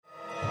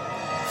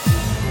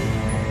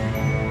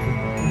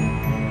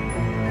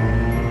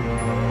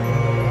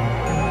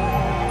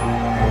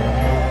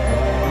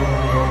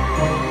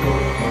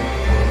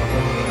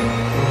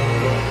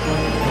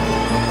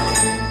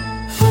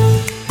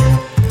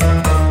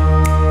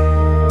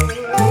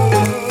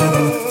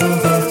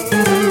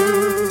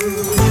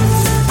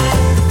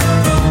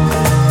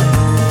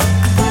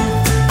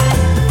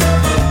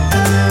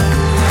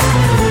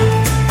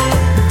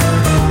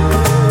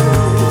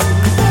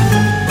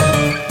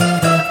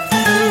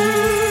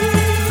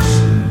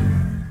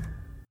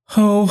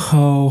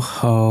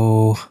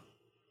ho.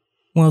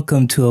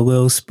 Welcome to A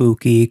Little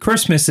Spooky.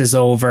 Christmas is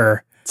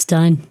over. It's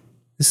done.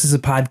 This is a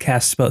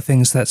podcast about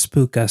things that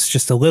spook us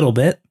just a little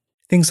bit.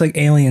 Things like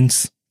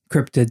aliens,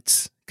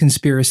 cryptids,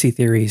 conspiracy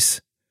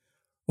theories.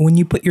 When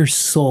you put your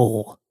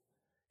soul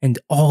and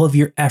all of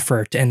your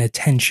effort and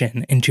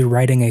attention into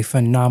writing a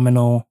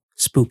phenomenal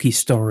spooky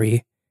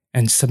story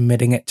and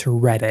submitting it to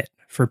Reddit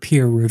for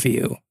peer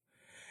review,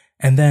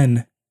 and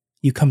then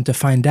you come to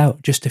find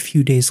out just a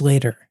few days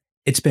later,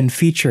 it's been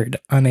featured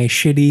on a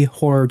shitty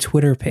horror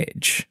Twitter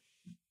page.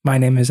 My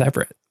name is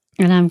Everett.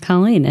 And I'm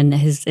Colleen. And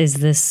is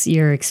this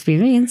your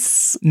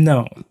experience?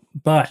 No,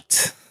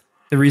 but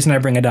the reason I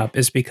bring it up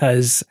is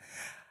because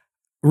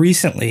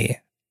recently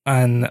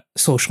on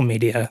social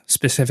media,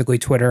 specifically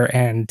Twitter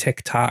and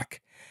TikTok,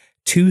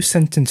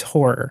 2-sentence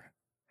horror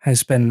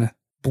has been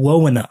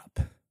blowing up,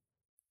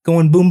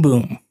 going boom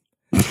boom,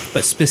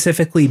 but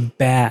specifically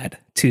bad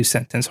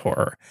 2-sentence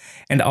horror.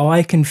 And all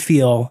I can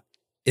feel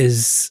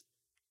is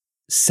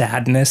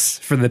sadness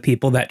for the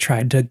people that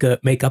tried to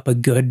make up a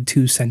good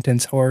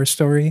 2-sentence horror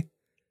story.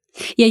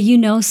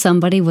 Yeah,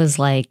 somebody was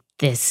like,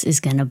 this is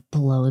going to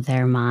blow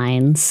their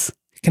minds.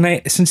 Can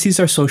I, since these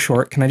are so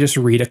short, can I just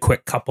read a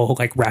quick couple,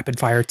 like rapid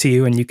fire to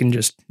you, and you can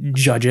just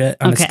judge it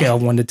on a scale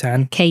of 1 to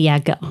 10? Okay, yeah,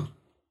 go.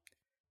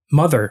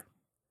 Mother.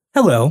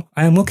 Hello,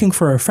 I am looking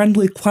for a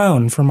friendly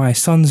clown for my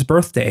son's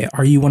birthday.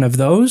 Are you one of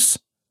those?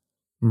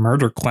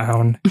 Murder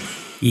clown.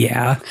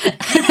 Yeah.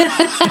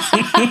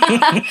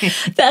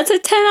 That's a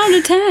 10 out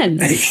of 10.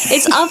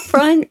 It's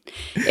upfront.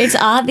 It's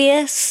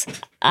obvious.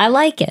 I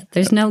like it.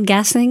 There's no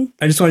guessing.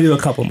 I just want to do a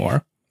couple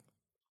more.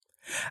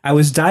 I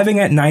was diving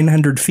at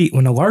 900 feet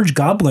when a large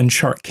goblin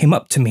shark came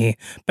up to me,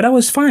 but I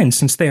was fine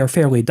since they are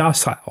fairly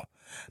docile.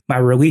 My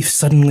relief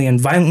suddenly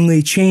and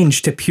violently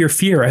changed to pure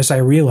fear as I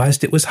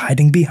realized it was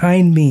hiding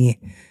behind me.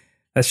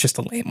 That's just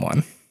a lame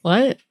one.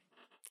 What?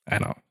 I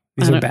know.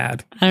 These are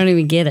bad. I don't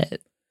even get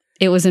it.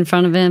 It was in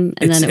front of him,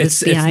 and then it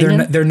was behind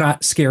him? They're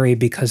not scary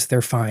because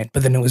they're fine,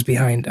 but then it was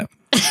behind him.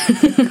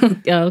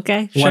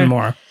 Okay, sure. One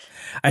more.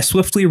 I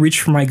swiftly reached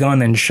for my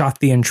gun and shot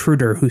the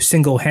intruder who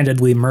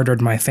single-handedly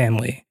murdered my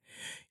family.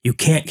 You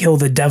can't kill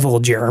the devil,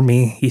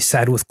 Jeremy, he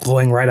said with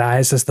glowing red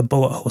eyes as the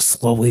bullet hole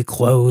slowly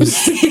closed.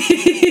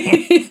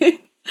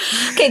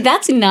 Okay,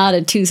 that's not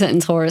a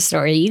 2-sentence horror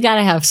story. You got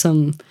to have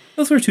some...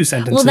 Those were 2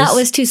 sentences. Well, that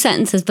was 2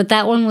 sentences, but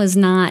that one was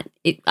not...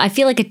 I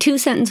feel like a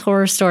 2-sentence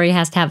horror story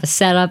has to have a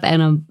setup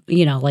and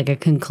like a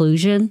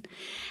conclusion.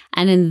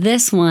 And in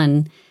this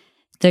one,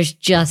 there's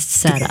just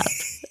setup.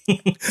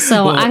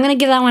 So well, I'm going to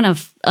give that one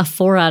a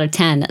 4 out of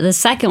 10. The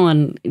second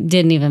one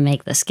didn't even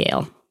make the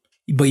scale.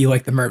 But you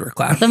like the murder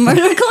clown. The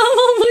murder clown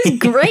one was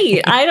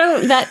great.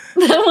 That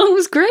one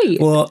was great.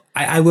 Well,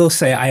 I will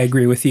say I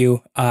agree with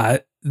you.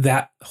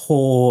 That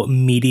whole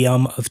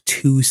medium of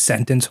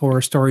 2-sentence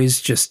horror stories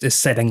just is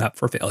setting up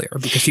for failure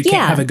because you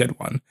can't have a good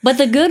one. But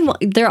the good one,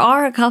 there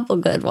are a couple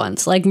good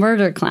ones, like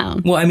Murder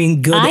Clown. Well, I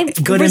mean, good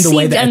in the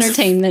way that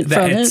entertainment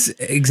from it.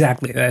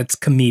 Exactly, that's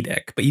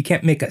comedic, but you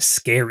can't make a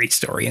scary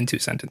story in 2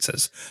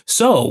 sentences.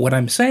 So what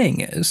I'm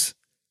saying is,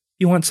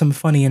 you want some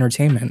funny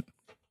entertainment,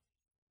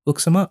 look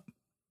some up.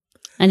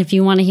 And if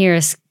you want to hear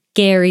a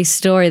scary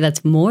story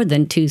that's more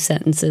than 2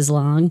 sentences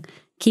long,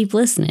 keep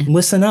listening.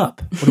 Listen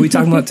up. What are we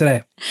talking about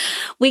today?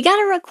 We got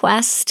a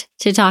request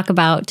to talk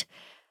about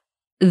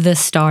the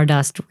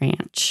Stardust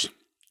Ranch.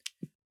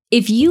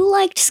 If you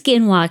liked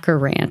Skinwalker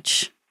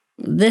Ranch,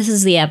 this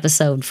is the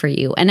episode for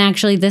you. And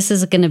actually, this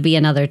is going to be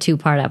another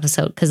 2-part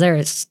episode because there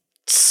is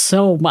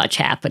so much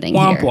happening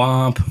here.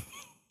 Womp.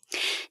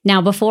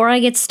 Now, before I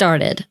get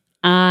started,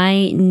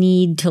 I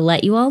need to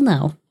let you all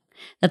know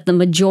that the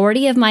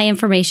majority of my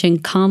information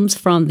comes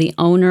from the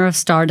owner of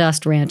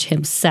Stardust Ranch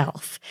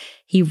himself.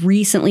 He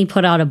recently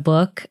put out a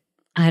book,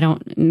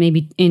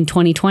 maybe in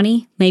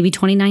 2020, maybe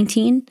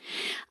 2019,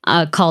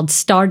 called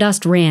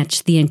Stardust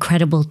Ranch, The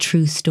Incredible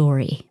True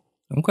Story.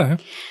 Okay.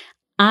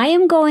 I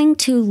am going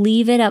to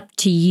leave it up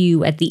to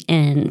you at the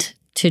end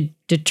to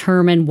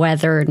determine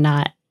whether or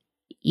not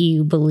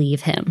you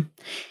believe him.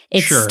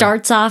 It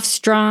starts off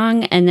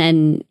strong, and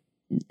then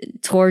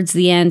towards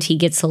the end, he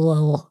gets a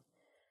little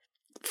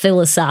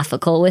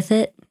philosophical with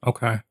it.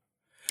 Okay.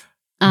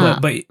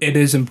 But it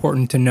is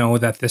important to know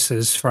that this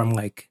is from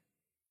like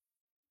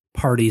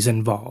parties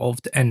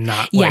involved and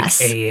not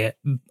like a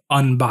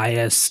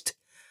unbiased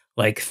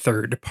like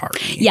third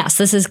party. Yes,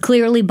 this is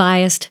clearly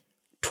biased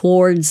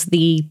towards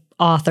the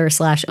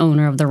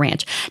author/owner of the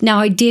ranch. Now,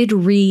 I did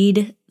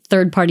read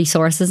third-party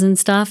sources and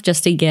stuff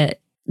just to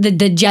get the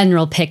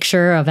general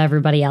picture of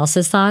everybody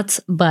else's thoughts,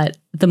 but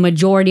the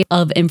majority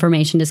of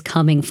information is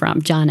coming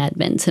from John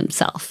Edmonds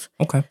himself.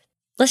 Okay.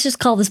 Let's just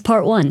call this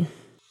part 1.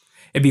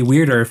 It'd be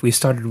weirder if we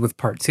started with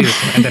part 2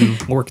 and then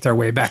worked our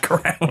way back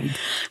around.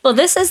 Well,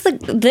 this is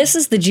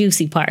the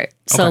juicy part.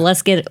 So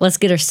let's get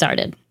her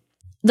started.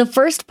 The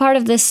first part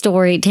of this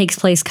story takes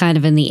place kind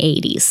of in the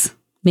 80s,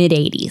 mid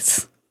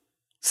 80s.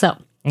 So,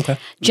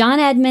 John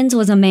Edmonds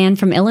was a man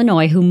from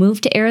Illinois who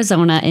moved to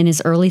Arizona in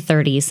his early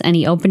 30s, and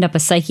he opened up a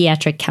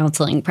psychiatric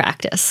counseling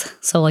practice.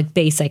 So like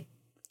basic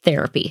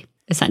therapy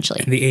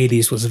essentially. And the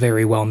 80s was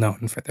very well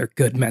known for their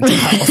good mental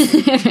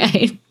health.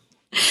 Right.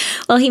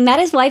 Well, he met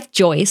his wife,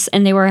 Joyce,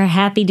 and they were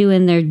happy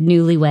doing their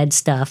newlywed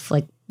stuff,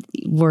 like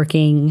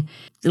working,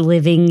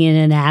 living in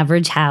an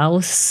average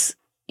house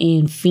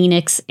in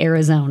Phoenix,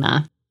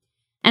 Arizona.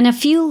 And a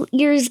few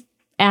years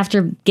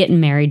after getting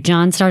married,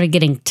 John started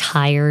getting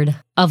tired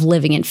of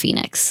living in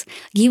Phoenix.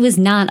 He was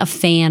not a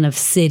fan of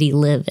city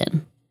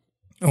living.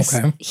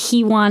 Okay.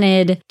 He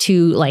wanted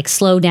to like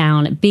slow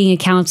down. Being a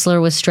counselor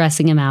was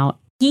stressing him out.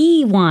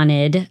 He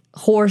wanted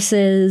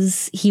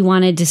horses. He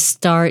wanted to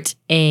start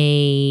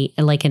an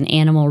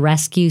animal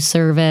rescue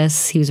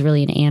service. He was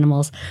really into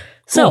animals.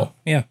 So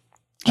yeah,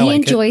 he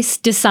and Joyce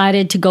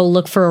decided to go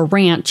look for a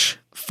ranch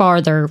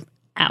farther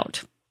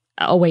out,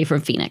 away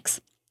from Phoenix.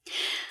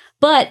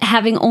 But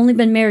having only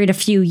been married a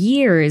few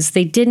years,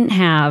 they didn't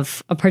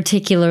have a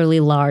particularly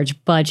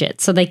large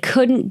budget. So they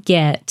couldn't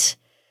get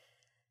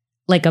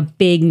like a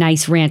big,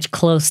 nice ranch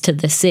close to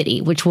the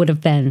city, which would have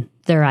been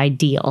their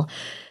ideal.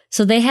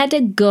 So they had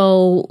to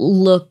go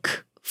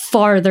look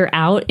farther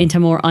out into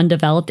more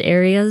undeveloped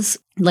areas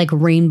like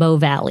Rainbow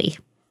Valley.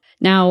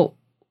 Now,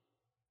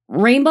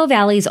 Rainbow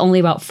Valley is only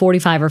about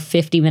 45 or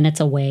 50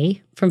 minutes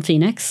away from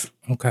Phoenix.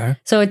 Okay.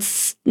 So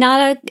it's not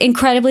an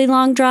incredibly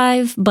long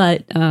drive,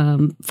 but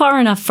far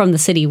enough from the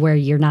city where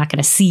you're not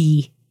going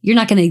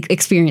to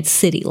experience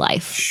city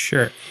life.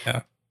 Sure,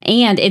 yeah.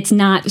 And it's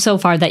not so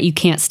far that you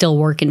can't still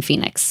work in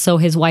Phoenix. So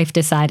his wife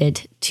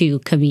decided to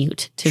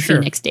commute to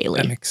Phoenix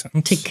daily. That makes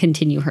sense. To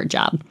continue her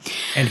job.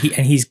 And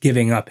he's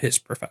giving up his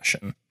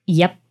profession.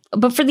 Yep.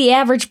 But for the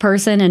average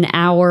person, an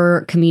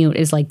hour commute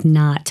is like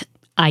not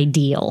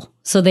ideal.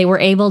 So they were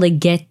able to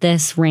get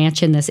this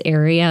ranch in this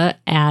area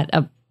at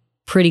a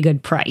pretty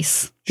good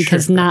price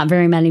because not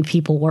very many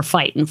people were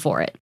fighting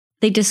for it.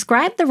 They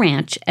described the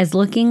ranch as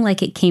looking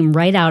like it came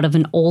right out of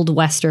an old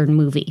Western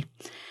movie.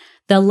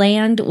 The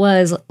land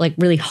was like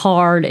really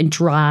hard and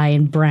dry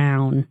and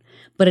brown,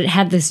 but it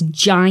had this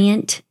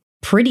giant,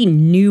 pretty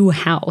new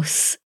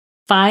house.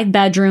 5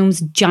 bedrooms,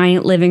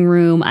 giant living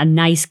room, a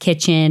nice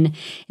kitchen.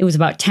 It was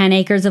about 10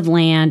 acres of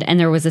land, and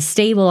there was a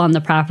stable on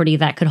the property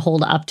that could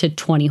hold up to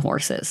 20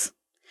 horses.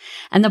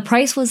 And the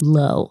price was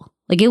low.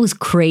 Like it was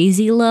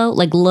crazy low,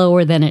 like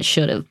lower than it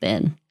should have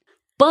been.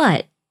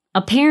 But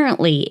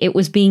apparently it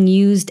was being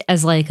used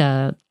as like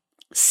a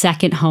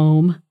second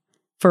home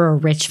for a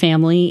rich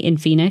family in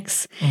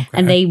Phoenix. Okay.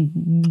 And they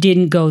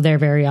didn't go there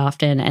very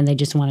often, and they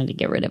just wanted to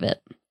get rid of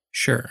it.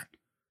 Sure.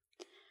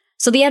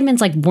 So the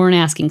Edmonds like weren't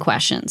asking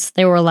questions.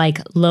 They were like,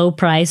 low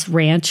price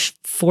ranch,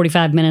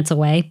 45 minutes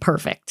away.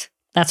 Perfect.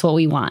 That's what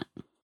we want.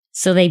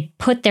 So they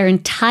put their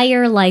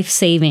entire life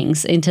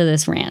savings into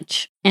this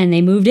ranch and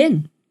they moved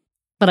in.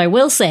 But I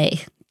will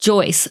say,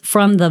 Joyce,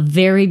 from the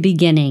very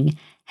beginning,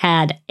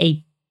 had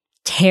a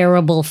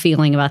terrible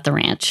feeling about the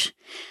ranch.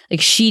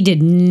 Like she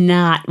did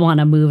not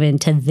want to move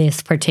into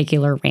this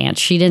particular ranch.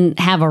 She didn't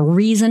have a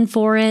reason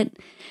for it.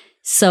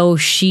 So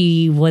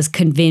she was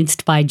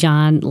convinced by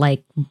John,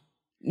 like,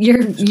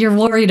 you're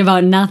worried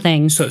about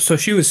nothing. So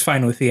she was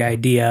fine with the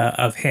idea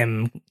of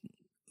him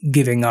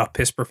giving up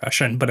his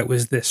profession, but it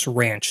was this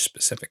ranch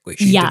specifically.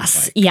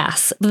 Yes.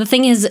 But the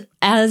thing is,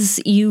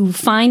 as you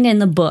find in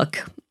the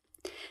book,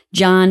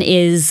 John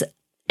is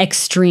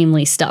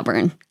extremely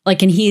stubborn.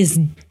 Like, and he is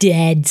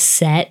dead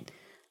set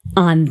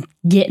on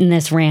getting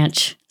this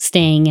ranch,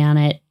 staying on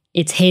it.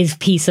 It's his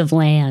piece of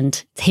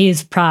land. It's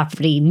his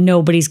property.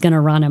 Nobody's going to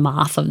run him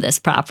off of this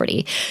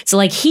property. So,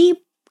 like, he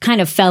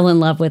kind of fell in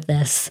love with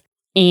this.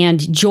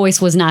 And Joyce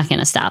was not going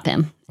to stop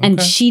him. Okay.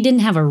 And she didn't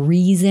have a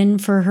reason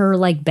for her,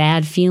 like,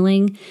 bad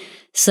feeling.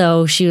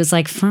 So she was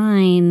like,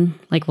 fine,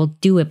 like, we'll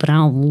do it, but I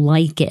don't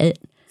like it.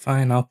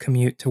 Fine, I'll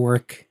commute to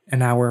work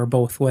an hour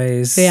both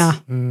ways. Yeah.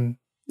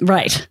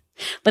 Right.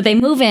 But they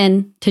move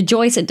in. To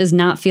Joyce, it does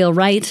not feel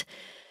right.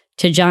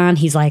 To John,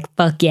 he's like,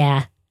 fuck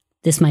yeah,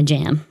 this is my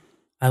jam.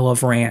 I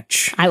love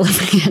ranch.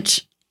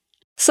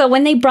 So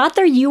when they brought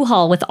their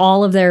U-Haul with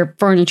all of their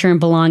furniture and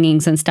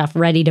belongings and stuff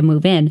ready to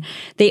move in,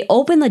 they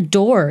opened the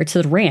door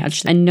to the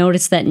ranch and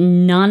noticed that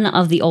none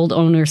of the old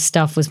owner's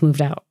stuff was moved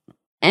out.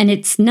 And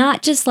it's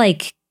not just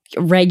like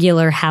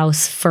regular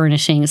house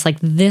furnishings. Like,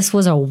 this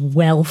was a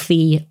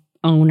wealthy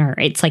owner.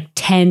 It's like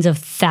tens of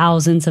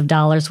thousands of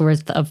dollars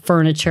worth of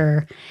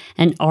furniture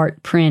and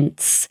art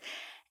prints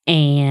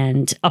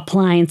and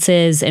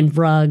appliances and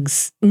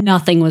rugs.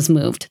 Nothing was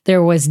moved.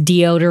 There was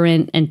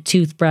deodorant and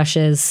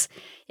toothbrushes.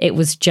 It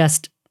was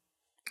just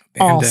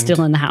abandoned. All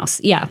still in the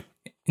house. Yeah.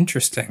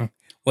 Interesting.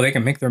 Well, they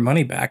can make their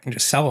money back and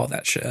just sell all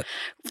that shit.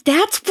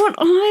 That's what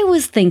I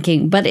was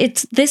thinking, but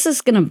this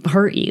is going to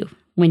hurt you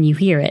when you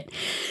hear it.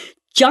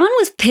 John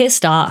was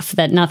pissed off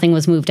that nothing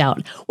was moved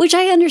out, which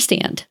I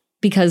understand.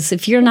 Because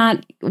if you're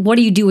not, what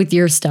do you do with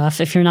your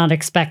stuff if you're not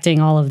expecting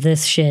all of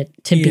this shit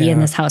to be in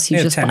this house?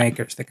 You just 10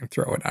 acres, they can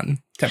throw it on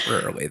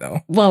temporarily,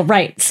 though. Well,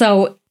 right.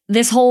 So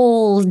this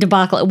whole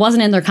debacle, it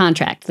wasn't in their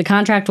contract. The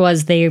contract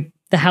was the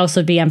house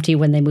would be empty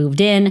when they moved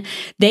in.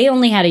 They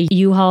only had a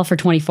U-Haul for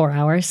 24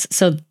 hours.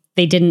 So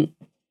they didn't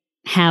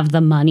have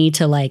the money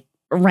to like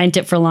rent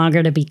it for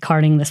longer to be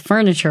carting this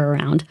furniture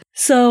around.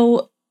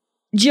 So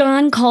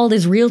John called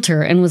his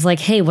realtor and was like,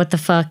 hey, what the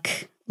fuck?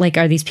 Like,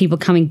 are these people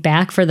coming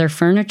back for their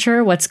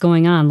furniture? What's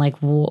going on? Like,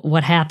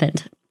 what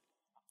happened?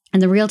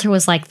 And the realtor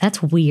was like,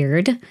 that's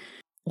weird.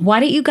 Why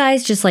don't you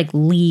guys just like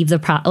leave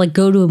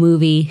go to a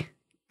movie,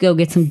 go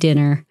get some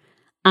dinner.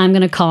 I'm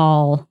going to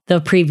call the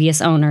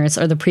previous owners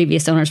or the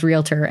previous owner's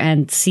realtor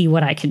and see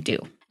what I can do.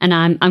 And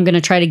I'm going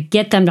to try to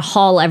get them to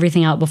haul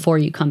everything out before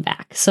you come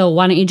back. So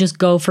why don't you just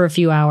go for a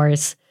few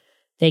hours?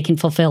 They can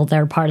fulfill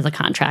their part of the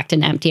contract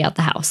and empty out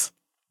the house.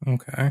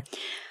 Okay.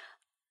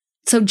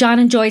 So John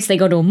and Joyce, they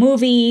go to a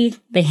movie,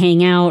 they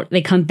hang out,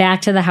 they come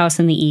back to the house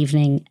in the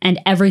evening, and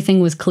everything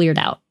was cleared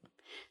out.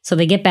 So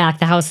they get back,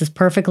 the house is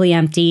perfectly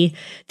empty.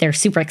 They're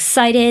super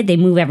excited, they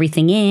move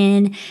everything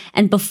in.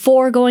 And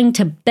before going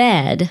to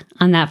bed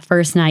on that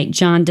first night,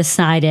 John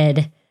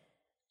decided,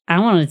 I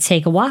want to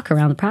take a walk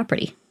around the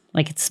property.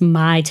 Like, it's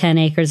my 10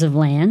 acres of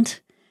land.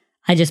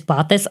 I just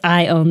bought this.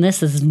 I own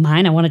this. This is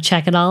mine. I want to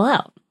check it all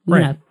out. I'm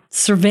going to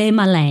survey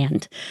my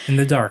land. In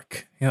the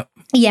dark. Yep.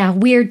 Yeah,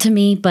 weird to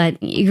me, but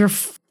you're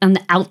on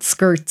the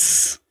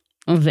outskirts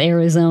of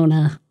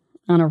Arizona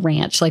on a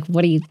ranch. Like,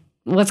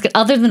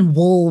 other than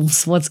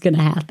wolves, what's going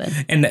to happen?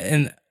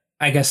 And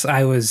I guess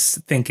I was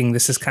thinking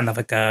this is kind of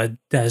like a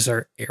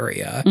desert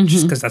area,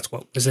 just because that's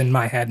what was in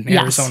my head in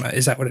Arizona.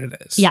 Is that what it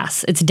is?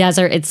 Yes, it's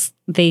desert.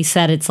 They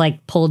said it's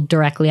like pulled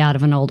directly out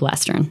of an old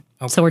Western.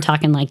 Okay. So we're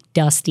talking like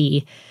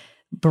dusty,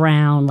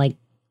 brown, like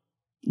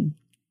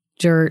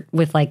dirt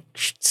with like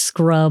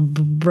scrub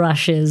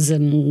brushes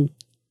and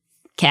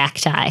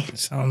cacti.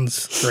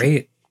 Sounds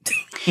great.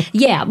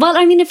 Yeah, well,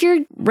 I mean, if you're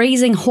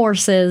raising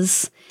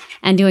horses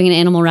and doing an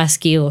animal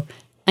rescue,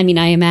 I mean,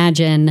 I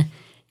imagine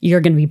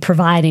you're going to be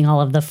providing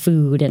all of the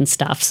food and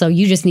stuff. So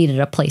you just needed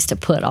a place to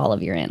put all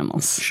of your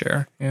animals.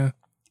 Sure, yeah.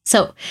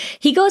 So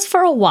he goes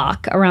for a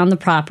walk around the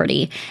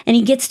property and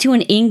he gets to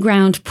an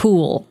in-ground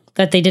pool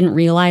that they didn't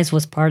realize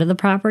was part of the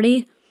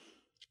property.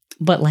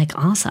 But like,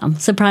 awesome.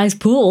 Surprise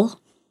pool.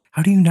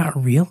 How do you not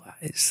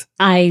realize?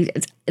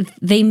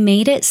 They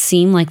made it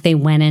seem like they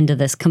went into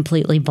this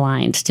completely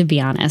blind, to be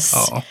honest.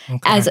 Oh,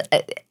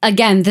 okay.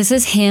 Again, this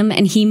is him,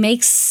 and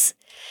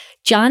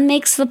John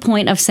makes the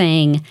point of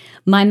saying,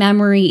 my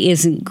memory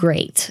isn't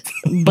great,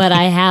 but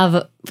I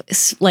have,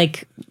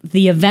 like,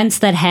 the events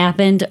that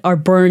happened are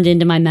burned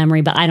into my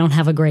memory, but I don't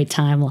have a great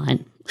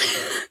timeline.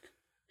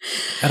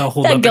 That'll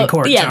hold up in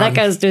court, yeah, John. that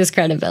goes to his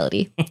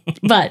credibility.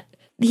 But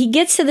he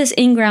gets to this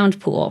in-ground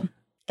pool,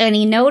 and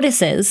he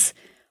notices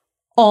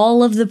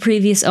all of the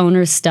previous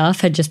owner's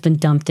stuff had just been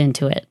dumped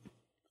into it.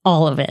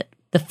 All of it.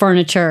 The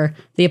furniture,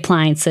 the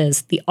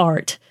appliances, the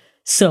art,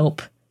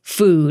 soap,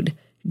 food,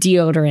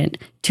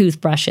 deodorant,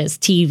 toothbrushes,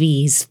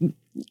 TVs,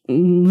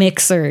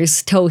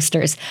 mixers,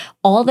 toasters.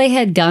 All they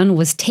had done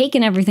was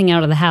taken everything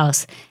out of the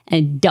house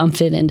and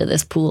dumped it into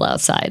this pool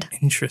outside.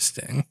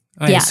 Interesting.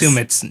 I assume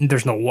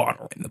there's no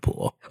water in the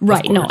pool.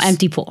 Right. No,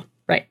 empty pool.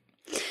 Right.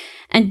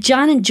 And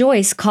John and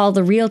Joyce call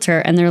the realtor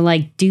and they're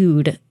like,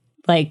 dude,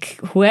 like,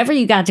 whoever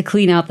you got to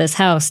clean out this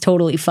house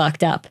totally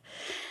fucked up.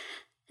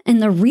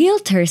 And the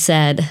realtor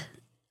said,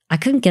 I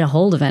couldn't get a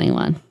hold of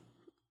anyone.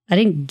 I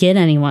didn't get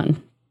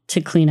anyone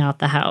to clean out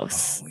the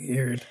house. Oh,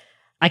 weird.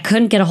 I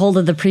couldn't get a hold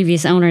of the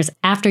previous owners.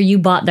 After you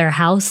bought their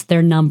house,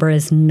 their number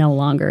is no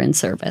longer in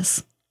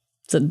service.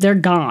 So they're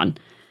gone.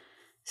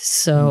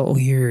 So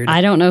weird.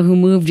 I don't know who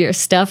moved your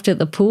stuff to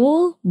the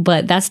pool,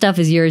 but that stuff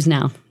is yours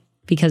now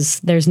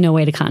because there's no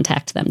way to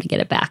contact them to get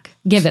it back.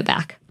 Give it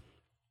back.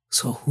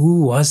 So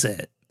who was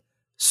it?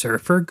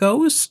 Surfer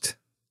ghost?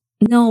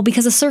 No,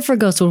 because a surfer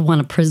ghost would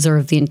want to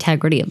preserve the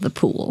integrity of the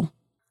pool.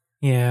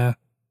 Yeah.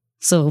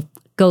 So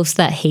ghost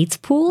that hates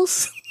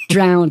pools?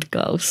 Drowned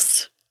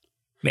ghost.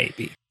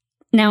 Maybe.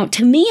 Now,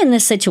 to me in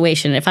this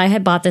situation, if I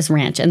had bought this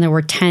ranch and there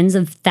were tens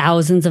of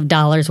thousands of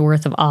dollars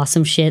worth of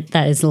awesome shit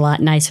that is a lot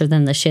nicer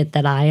than the shit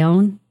that I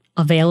own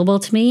available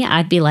to me,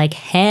 I'd be like,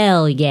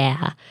 hell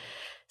yeah.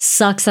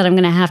 Sucks that I'm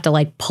going to have to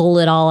like pull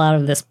it all out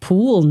of this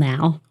pool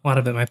now. A lot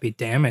of it might be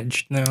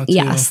damaged now, too.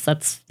 Yes,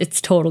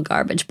 it's total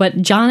garbage.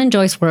 But John and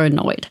Joyce were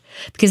annoyed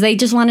because they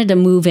just wanted to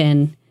move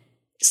in,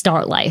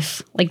 start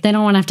life. Like, they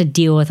don't want to have to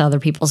deal with other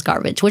people's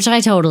garbage, which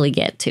I totally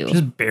get too.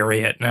 Just bury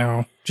it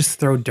now. Just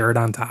throw dirt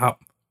on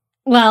top.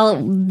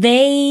 Well,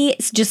 they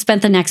just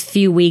spent the next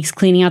few weeks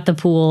cleaning out the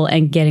pool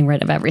and getting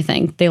rid of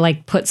everything. They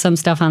like put some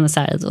stuff on the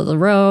sides of the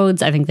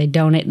roads. I think they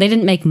donate. They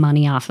didn't make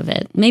money off of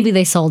it. Maybe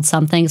they sold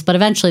some things, but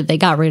eventually they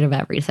got rid of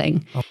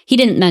everything. Oh. He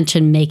didn't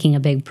mention making a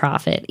big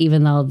profit,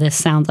 even though this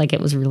sounds like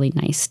it was really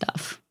nice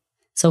stuff.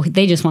 So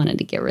they just wanted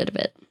to get rid of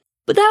it.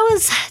 But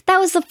that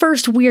was the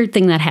first weird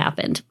thing that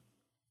happened.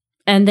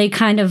 And they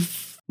kind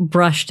of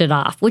brushed it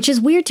off, which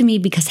is weird to me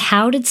because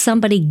how did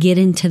somebody get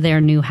into their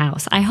new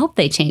house? I hope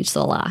they changed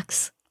the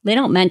locks. They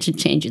don't mention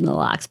changing the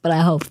locks, but I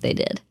hope they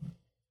did.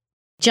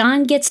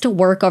 John gets to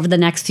work over the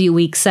next few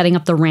weeks setting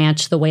up the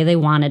ranch the way they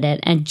wanted it,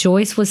 and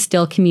Joyce was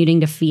still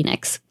commuting to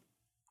Phoenix.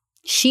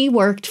 She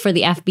worked for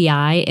the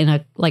FBI in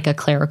a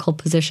clerical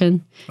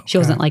position. Okay. She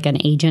wasn't like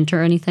an agent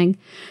or anything.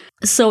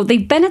 So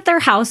they've been at their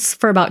house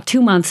for about 2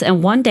 months,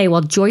 and one day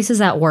while Joyce is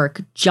at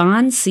work,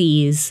 John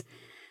sees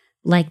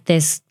like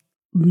this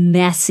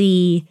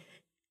messy,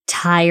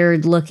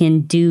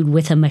 tired-looking dude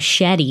with a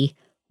machete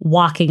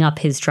walking up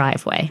his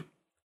driveway.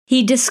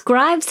 He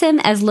describes him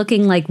as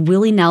looking like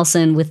Willie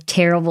Nelson with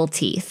terrible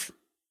teeth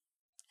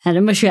and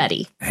a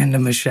machete. And a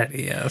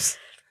machete, yes.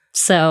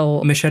 So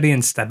A machete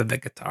instead of the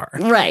guitar.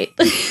 right.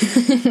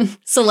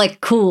 So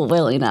like cool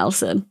Willie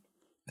Nelson.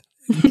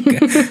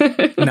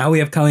 Now we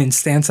have Colleen's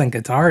stance on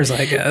guitars,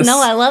 I guess.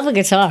 No, I love a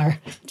guitar.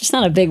 Just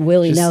not a big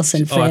Willie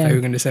Nelson fan. Oh, I thought you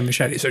were going to say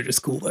machetes are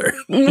just cooler.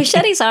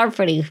 Machetes are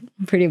pretty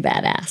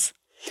badass.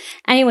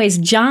 Anyways,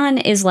 John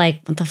is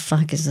like, what the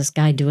fuck is this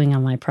guy doing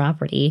on my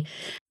property?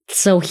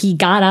 So he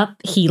got up,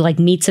 he like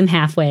meets him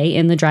halfway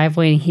in the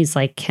driveway, and he's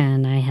like,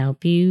 can I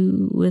help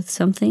you with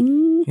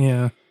something?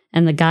 Yeah.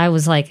 And the guy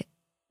was like,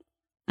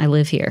 I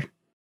live here.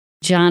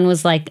 John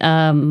was like,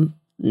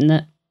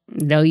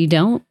 no, you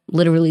don't.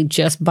 Literally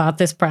just bought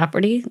this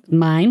property,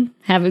 mine.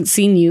 Haven't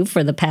seen you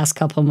for the past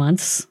couple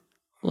months.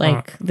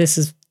 Like, this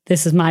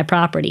is my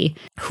property.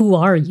 Who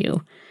are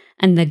you?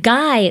 And the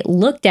guy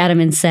looked at him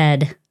and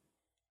said,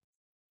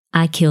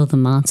 I kill the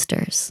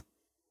monsters.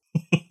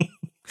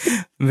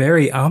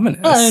 Very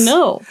ominous. I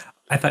know.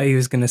 I thought he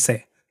was going to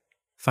say,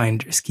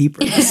 finders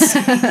keepers.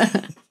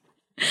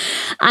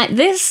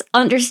 This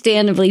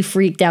understandably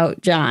freaked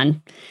out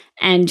John.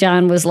 And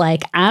John was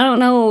like, I don't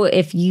know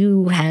if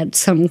you had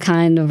some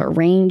kind of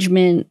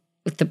arrangement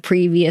with the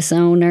previous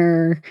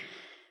owner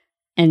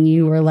and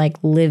you were like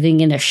living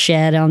in a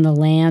shed on the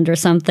land or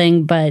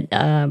something, but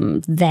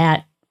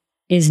that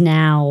is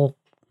now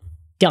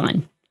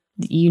done.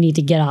 You need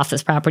to get off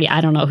this property.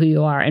 I don't know who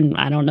you are and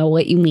I don't know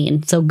what you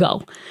mean. So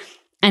go.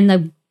 And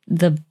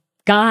the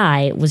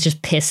guy was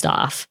just pissed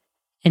off.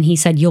 And he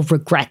said, you'll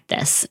regret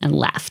this, and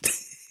left.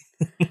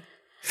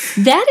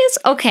 That is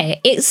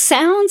okay. It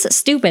sounds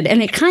stupid,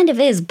 and it kind of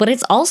is, but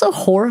it's also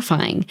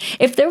horrifying.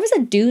 If there was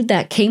a dude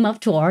that came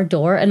up to our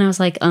door and I was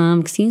like,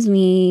 excuse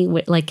me,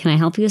 like, can I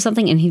help you with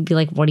something? And he'd be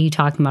like, what are you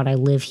talking about? I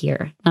live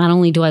here. Not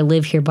only do I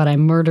live here, but I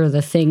murder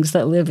the things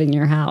that live in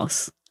your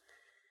house.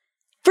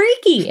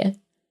 Freaky.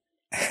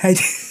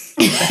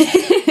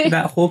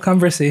 That whole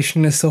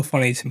conversation is so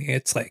funny to me.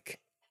 It's like,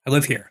 I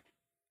live here.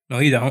 No,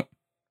 you don't.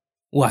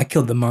 Well, I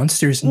killed the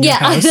monsters in your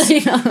house.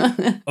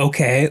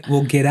 Okay,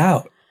 well, get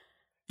out.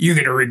 You're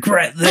going to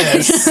regret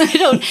this.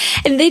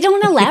 And they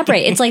don't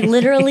elaborate. It's like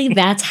literally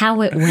that's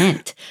how it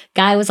went.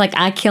 Guy was like,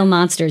 I kill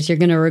monsters. You're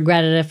going to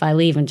regret it if I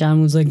leave. And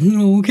John was like,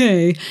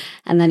 okay.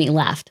 And then he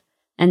left.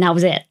 And that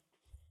was it.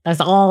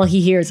 That's all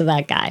he hears of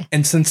that guy.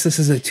 And since this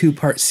is a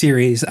 2-part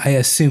series, I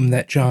assume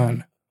that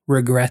John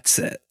regrets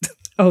it.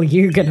 Oh,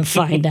 you're going to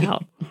find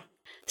out.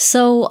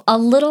 So a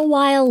little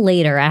while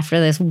later,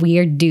 after this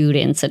weird dude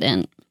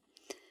incident,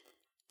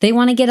 they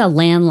want to get a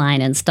landline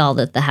installed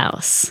at the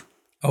house.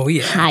 Oh,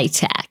 yeah. High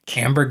tech.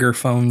 Hamburger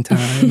phone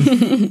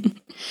time.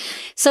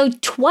 So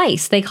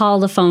twice they call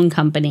the phone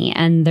company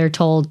and they're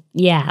told,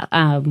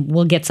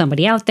 we'll get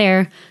somebody out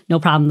there. No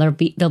problem.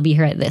 They'll be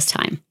here at this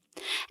time.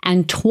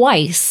 And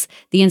twice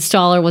the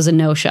installer was a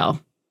no-show.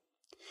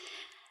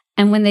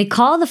 And when they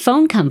call the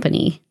phone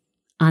company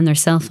on their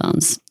cell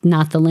phones,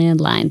 not the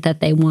landline that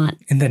they want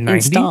in the 90s?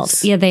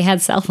 installed. Yeah, they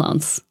had cell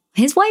phones.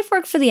 His wife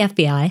worked for the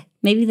FBI.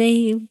 Maybe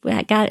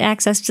they got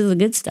access to the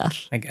good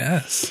stuff. I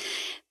guess.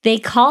 They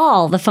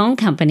call the phone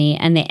company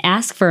and they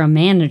ask for a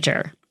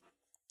manager.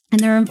 And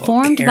they're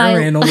informed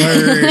Karen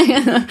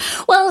alert.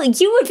 Well,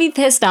 you would be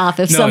pissed off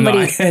if somebody...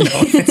 No, I know.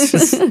 It's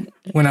just,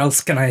 when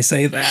else can I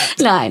say that?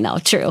 No, I know.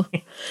 True.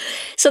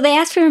 So they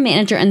ask for a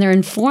manager and they're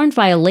informed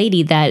by a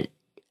lady that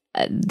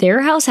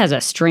their house has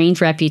a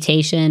strange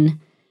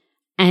reputation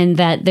and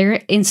that their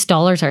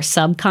installers are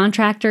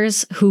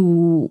subcontractors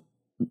who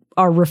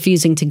are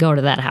refusing to go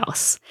to that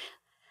house.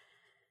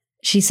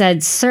 She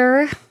said,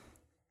 sir,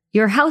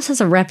 your house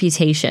has a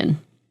reputation.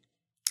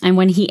 And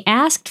when he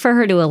asked for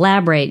her to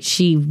elaborate,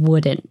 she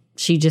wouldn't.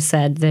 She just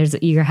said,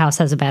 your house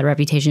has a bad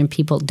reputation.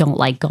 People don't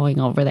like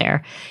going over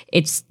there.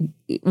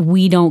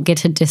 We don't get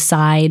to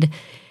decide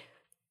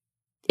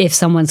if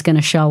someone's going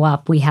to show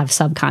up. We have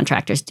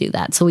subcontractors do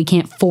that. So we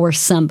can't force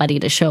somebody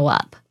to show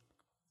up.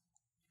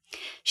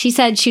 She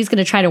said she's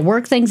going to try to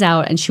work things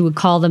out and she would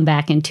call them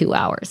back in 2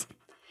 hours.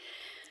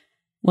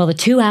 Well, the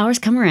 2 hours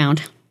come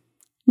around.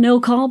 No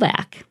call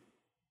back.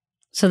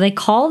 So they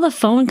call the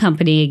phone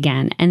company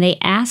again and they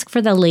ask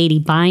for the lady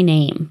by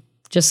name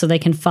just so they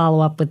can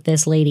follow up with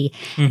this lady.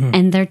 Mm-hmm.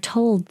 And they're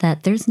told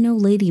that there's no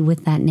lady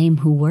with that name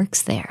who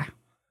works there.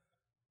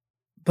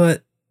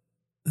 But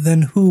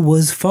then who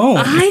was phone?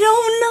 I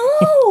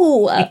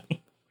don't know.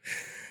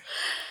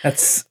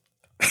 That's...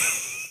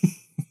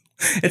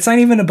 It's not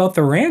even about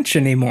the ranch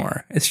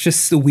anymore. It's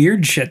just the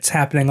weird shit's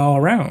happening all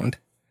around.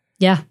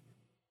 Yeah.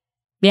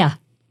 Yeah.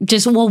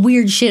 Just,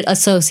 weird shit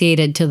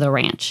associated to the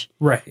ranch.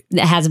 Right.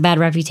 That has a bad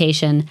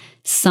reputation.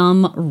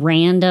 Some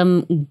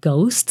random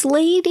ghost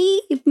lady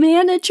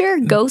manager,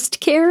 ghost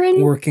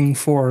Karen. Working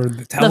for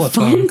the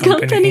telephone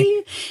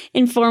company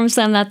informs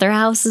them that their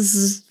house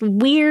is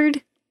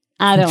weird.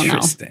 I don't know.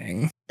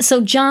 Interesting.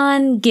 So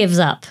John gives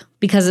up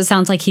because it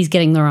sounds like he's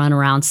getting the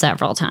runaround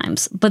several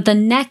times. But the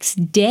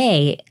next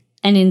day,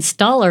 an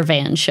installer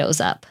van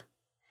shows up.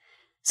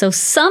 So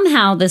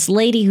somehow this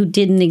lady who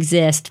didn't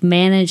exist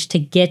managed to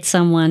get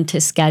someone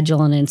to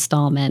schedule an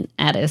installment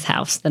at his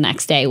house the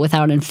next day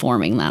without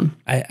informing them.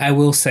 I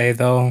will say,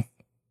 though,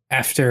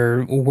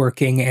 after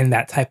working in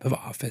that type of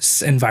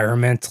office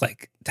environment,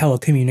 like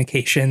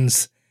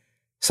telecommunications,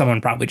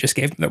 someone probably just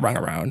gave them the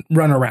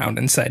run around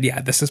and said,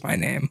 yeah, this is my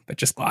name, but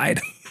just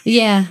lied.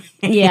 Yeah.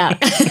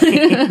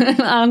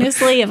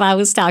 Honestly, if I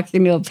was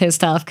talking to a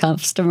pissed off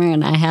customer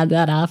and I had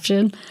that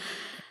option,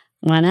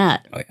 why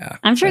not? Oh, yeah.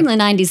 I'm sure in the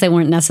 90s they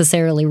weren't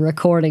necessarily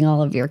recording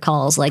all of your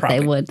calls like they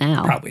would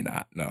now. Probably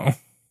not, no.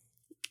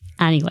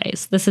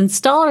 Anyways, this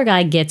installer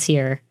guy gets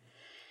here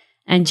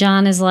and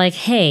John is like,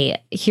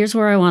 hey, here's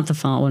where I want the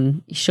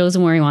phone. He shows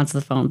him where he wants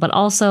the phone. But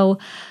also,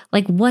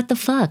 like, what the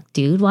fuck,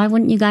 dude? Why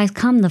wouldn't you guys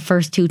come the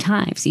first 2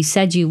 times? You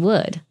said you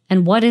would.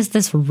 And what is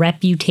this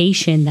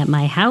reputation that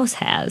my house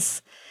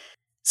has?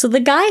 So the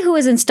guy who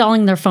was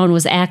installing their phone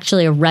was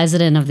actually a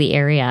resident of the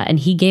area, and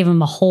he gave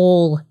him a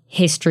whole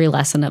history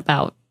lesson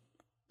about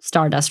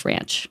Stardust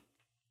Ranch.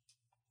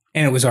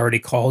 And it was already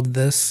called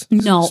this?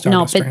 No,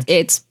 Stardust but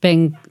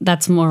Ranch?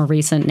 That's a more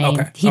recent name.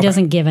 Okay, He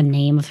doesn't give a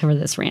name for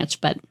this ranch,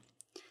 but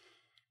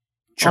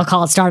sure. I'll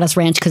call it Stardust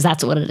Ranch because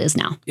that's what it is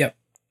now. Yep.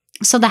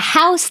 So the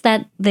house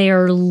that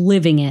they're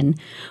living in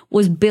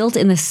was built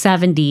in the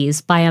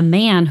 70s by a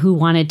man who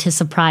wanted to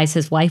surprise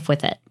his wife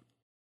with it.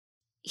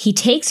 He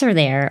takes her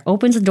there,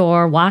 opens the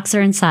door, walks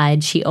her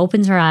inside. She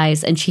opens her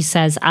eyes and she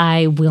says,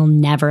 I will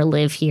never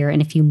live here.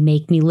 And if you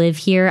make me live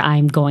here,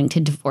 I'm going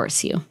to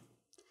divorce you.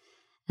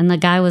 And the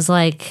guy was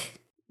like,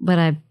 but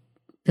I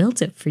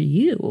built it for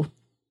you.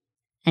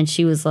 And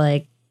she was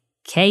like,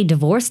 okay,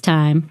 divorce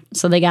time.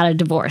 So they got a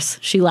divorce.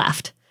 She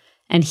left.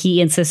 And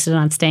he insisted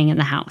on staying in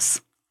the house.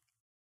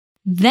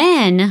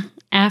 Then,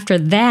 after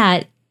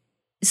that,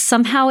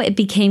 somehow it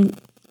became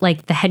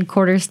like the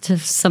headquarters to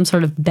some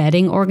sort of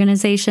betting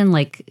organization,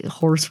 like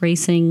horse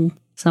racing,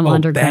 some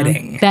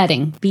underground.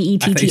 Betting.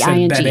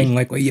 B-E-T-T-I-N-G. Betting,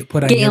 like what you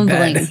put on your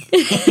bed.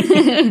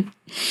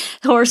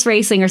 Horse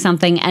racing or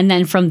something. And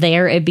then from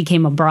there, it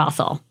became a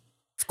brothel.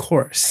 Of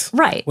course.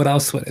 Right. What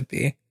else would it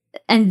be?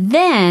 And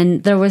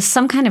then there was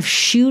some kind of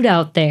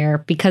shootout there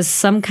because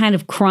some kind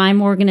of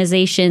crime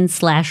organization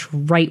 /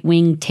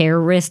 right-wing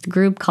terrorist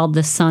group called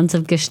the Sons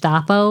of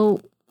Gestapo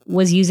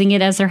was using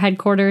it as their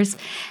headquarters,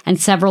 and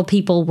several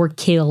people were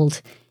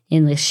killed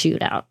in this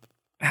shootout.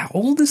 How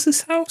old is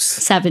this house?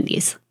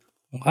 70s.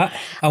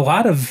 A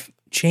lot of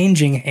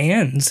changing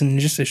hands in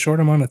just a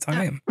short amount of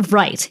time.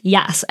 Right,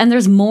 yes. And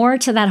there's more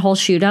to that whole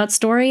shootout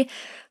story.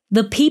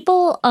 The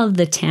people of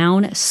the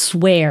town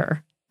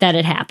swear that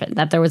it happened,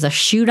 that there was a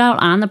shootout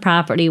on the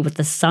property with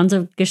the Sons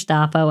of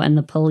Gestapo and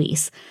the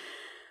police.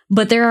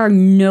 But there are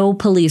no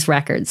police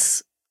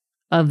records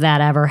of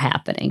that ever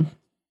happening.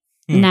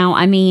 Now,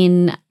 I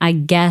mean, I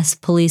guess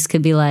police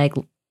could be like,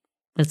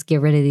 let's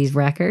get rid of these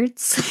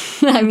records.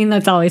 I mean,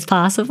 that's always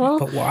possible.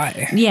 But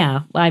why?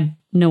 Yeah, I have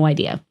no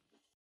idea.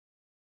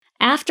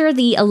 After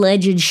the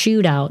alleged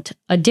shootout,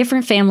 a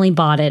different family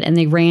bought it and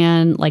they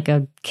ran like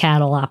a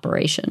cattle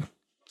operation.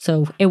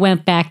 So it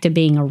went back to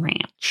being a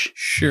ranch.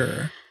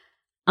 Sure.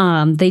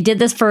 They did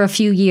this for a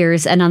few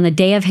years, and on the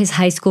day of his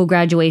high school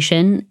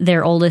graduation,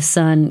 their oldest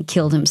son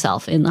killed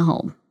himself in the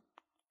home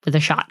with a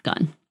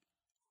shotgun.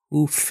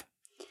 Oof.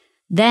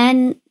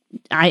 Then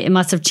it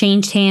must have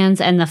changed hands,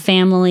 and the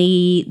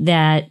family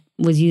that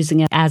was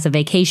using it as a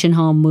vacation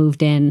home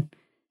moved in,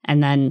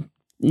 and then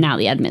now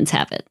the Edmonds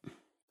have it.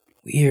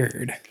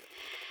 Weird.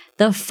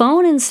 The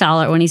phone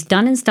installer, when he's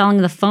done installing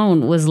the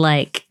phone, was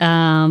like,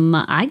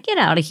 I'd get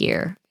out of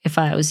here if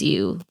I was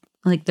you.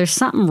 Like, there's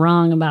something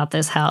wrong about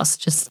this house.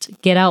 Just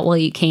get out while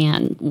you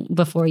can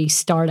before you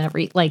start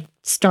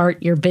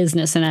your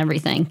business and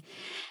everything.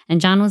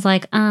 And John was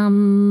like,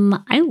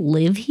 I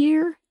live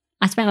here.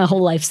 I spent my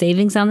whole life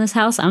savings on this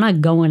house. I'm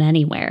not going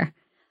anywhere.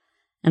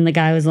 And the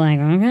guy was like,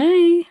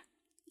 okay.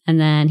 And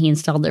then he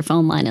installed their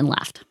phone line and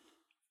left.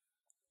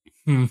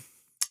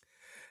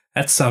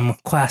 That's some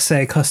Class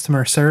A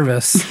customer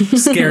service.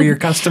 Scare your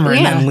customer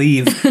and then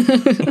leave.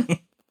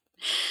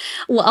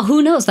 Well,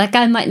 who knows? That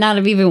guy might not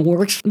have even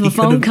worked for the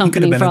phone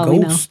company. He could have been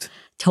a ghost.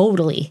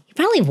 Totally. He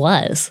probably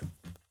was.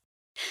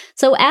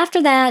 So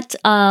after that,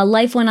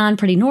 life went on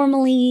pretty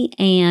normally.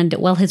 And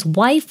while his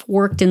wife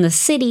worked in the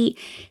city,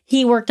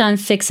 he worked on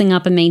fixing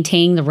up and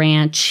maintaining the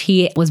ranch.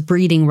 He was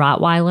breeding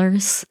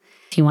Rottweilers.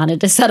 He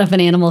wanted to set up an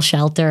animal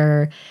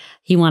shelter.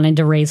 He wanted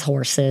to raise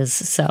horses.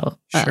 So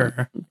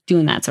sure.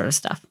 Doing that sort of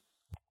stuff.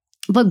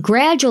 But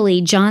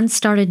gradually, John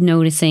started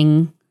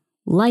noticing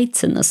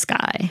lights in the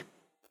sky.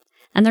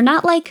 And they're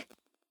not like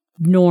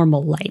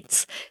normal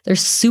lights. They're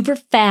super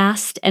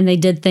fast, and they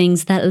did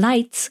things that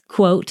lights,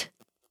 quote,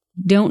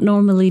 don't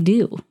normally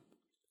do.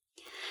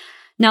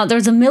 Now,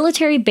 there's a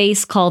military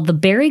base called the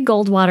Barry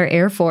Goldwater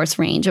Air Force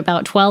Range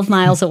about 12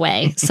 miles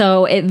away.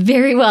 So it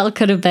very well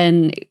could have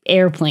been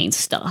airplane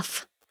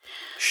stuff.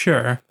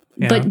 Sure.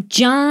 Yeah. But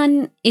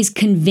John is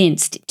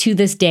convinced to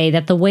this day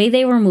that the way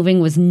they were moving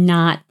was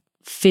not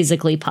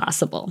physically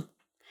possible.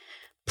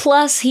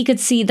 Plus, he could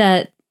see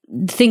that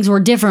things were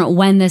different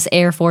when this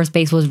Air Force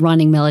base was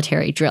running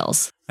military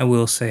drills. I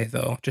will say,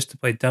 though, just to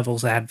play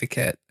devil's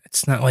advocate,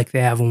 it's not like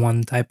they have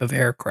one type of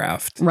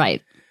aircraft.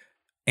 Right.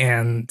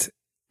 And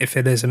if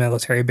it is a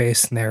military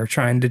base and they're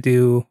trying to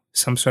do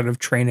some sort of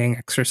training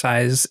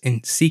exercise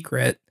in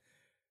secret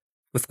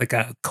with like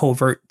a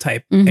covert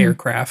type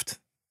aircraft,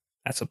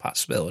 that's a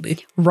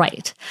possibility.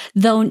 Right.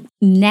 Though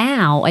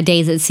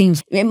nowadays it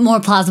seems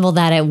more plausible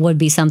that it would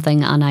be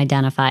something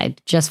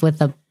unidentified, just with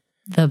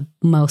the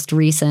most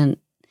recent.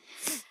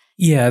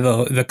 Yeah,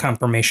 the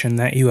confirmation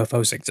that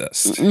UFOs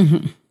exist.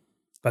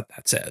 But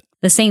that's it.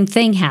 The same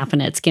thing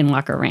happened at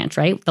Skinwalker Ranch,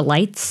 right? The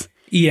lights.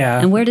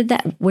 Yeah. And where's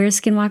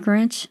Skinwalker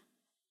Ranch?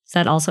 Is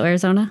that also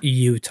Arizona?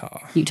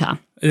 Utah. Okay.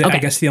 I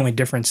guess the only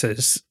difference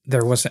is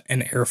there wasn't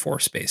an Air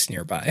Force base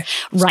nearby.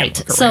 Right.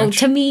 So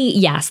to me,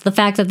 yes, the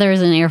fact that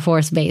there's an Air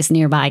Force base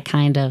nearby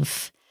kind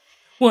of...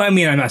 Well, I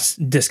mean, I'm not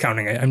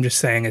discounting it. I'm just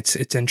saying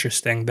it's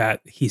interesting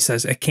that he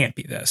says it can't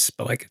be this,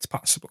 but like it's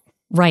possible.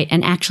 Right.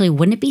 And actually,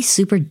 wouldn't it be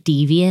super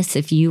devious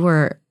if you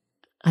were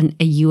a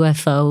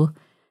UFO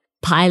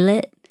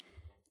pilot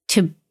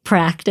to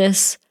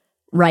practice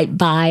right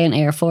by an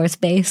Air Force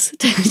base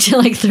to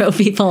like throw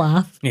people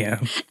off?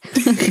 Yeah.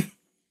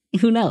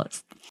 Who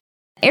knows?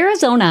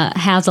 Arizona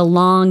has a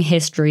long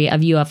history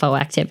of UFO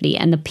activity,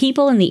 and the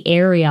people in the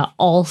area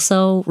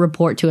also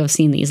report to have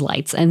seen these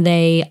lights. And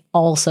they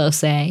also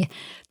say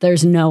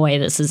there's no way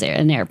this is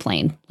an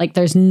airplane. Like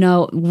there's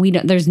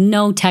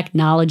no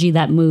technology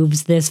that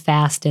moves this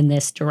fast in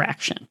this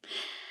direction.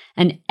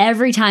 And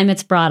every time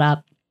it's brought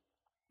up,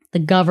 the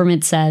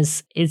government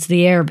says it's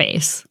the air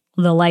base.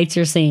 The lights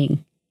you're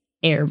seeing,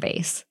 air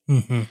base.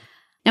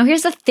 Now,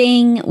 here's the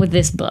thing with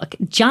this book.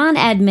 John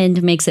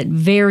Edmund makes it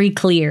very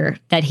clear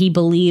that he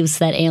believes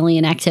that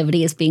alien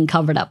activity is being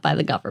covered up by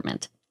the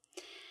government.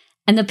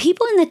 And the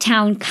people in the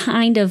town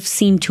kind of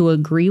seem to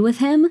agree with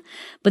him,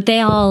 but they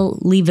all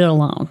leave it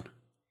alone.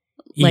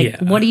 Like,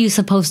 what are you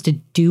supposed to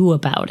do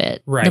about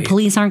it? Right. The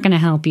police aren't going to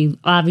help you.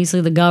 Obviously,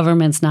 the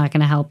government's not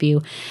going to help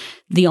you.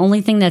 The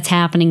only thing that's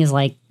happening is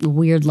like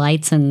weird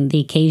lights and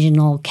the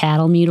occasional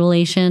cattle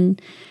mutilation.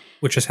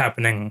 Which is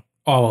happening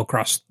all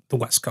across the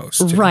West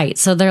Coast. Too. Right.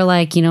 So they're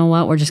like, you know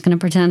what? We're just going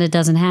to pretend it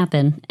doesn't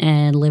happen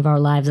and live our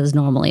lives as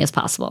normally as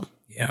possible.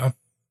 Yeah.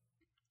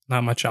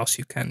 Not much else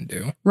you can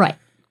do. Right.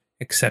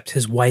 Except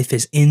his wife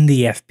is in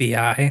the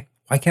FBI.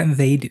 Why can't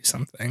they do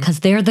something? Because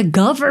they're the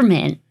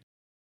government.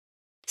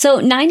 So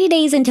 90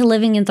 days into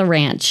living at the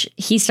ranch,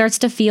 he starts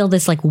to feel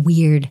this like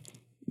weird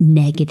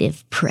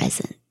negative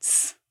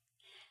presence.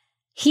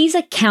 He's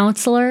a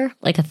counselor,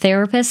 like a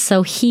therapist.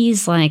 So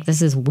he's like,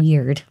 this is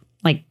weird.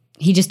 Like,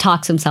 he just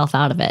talks himself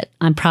out of it.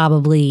 I'm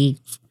probably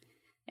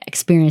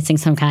experiencing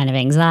some kind of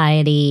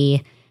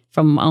anxiety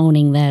from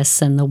owning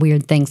this and the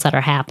weird things that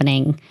are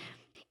happening.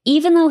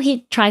 Even though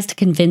he tries to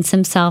convince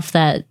himself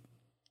that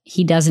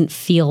he doesn't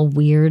feel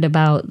weird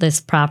about this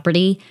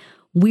property,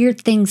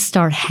 weird things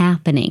start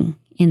happening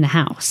in the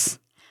house.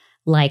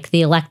 Like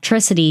the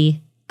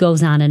electricity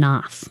goes on and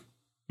off.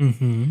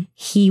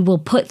 He will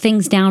put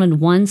things down in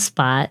one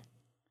spot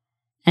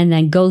and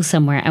then go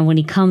somewhere. And when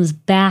he comes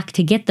back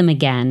to get them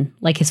again,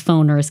 like his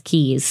phone or his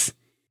keys,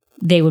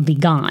 they would be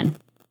gone.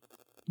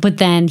 But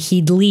then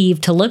he'd leave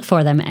to look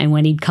for them. And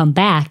when he'd come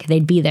back,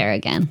 they'd be there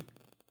again.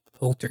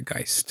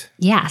 Poltergeist.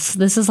 Yes,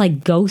 this is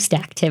like ghost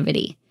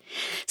activity.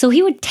 So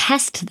he would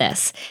test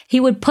this. He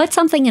would put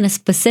something in a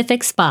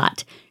specific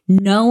spot,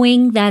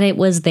 knowing that it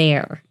was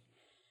there.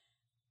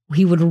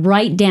 He would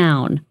write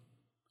down,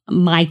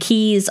 my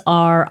keys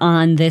are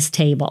on this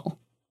table.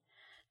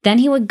 Then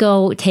he would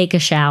go take a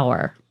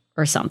shower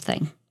or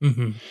something.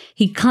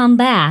 He'd come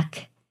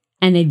back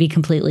and they'd be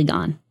completely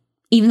gone.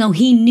 Even though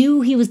he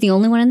knew he was the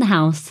only one in the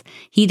house,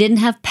 he didn't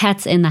have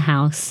pets in the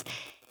house,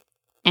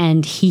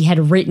 and he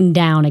had written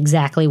down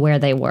exactly where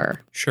they were.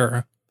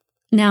 Sure.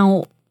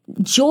 Now,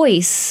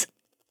 Joyce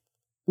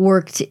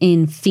worked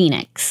in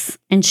Phoenix,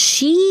 and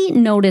she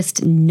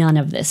noticed none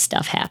of this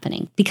stuff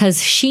happening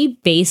because she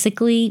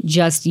basically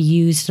just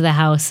used the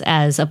house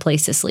as a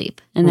place to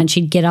sleep. And then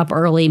she'd get up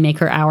early, make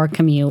her hour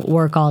commute,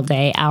 work all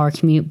day, hour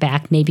commute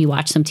back, maybe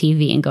watch some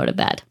TV and go to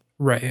bed.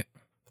 Right.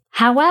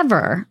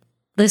 However,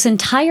 this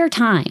entire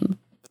time,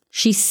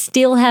 she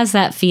still has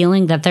that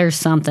feeling that there's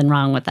something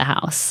wrong with the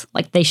house.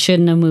 Like they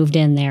shouldn't have moved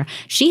in there.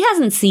 She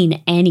hasn't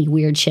seen any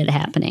weird shit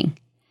happening.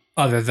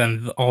 Other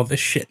than all the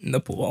shit in the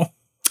pool.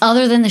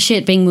 Other than the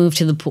shit being moved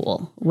to the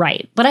pool.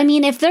 Right. But I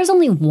mean, if there's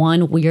only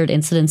one weird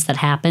incident that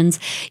happens,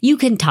 you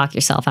can talk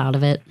yourself out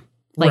of it.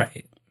 Like,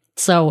 right.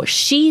 So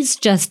she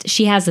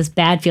has this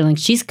bad feeling.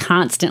 She's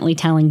constantly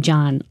telling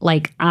John,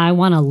 like, I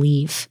want to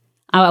leave.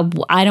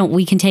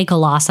 We can take a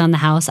loss on the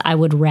house. I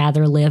would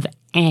rather live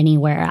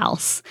anywhere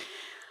else.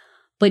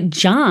 But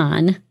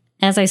John,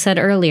 as I said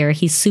earlier,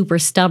 he's super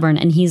stubborn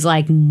and he's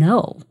like,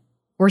 no,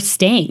 we're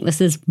staying. This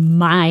is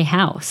my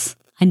house.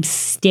 I'm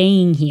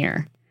staying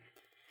here.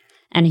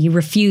 And he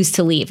refused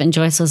to leave. And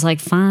Joyce was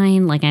like,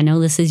 fine, like, I know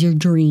this is your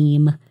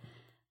dream,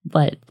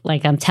 but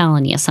like, I'm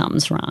telling you,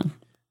 something's wrong.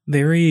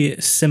 Very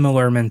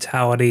similar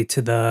mentality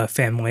to the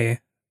family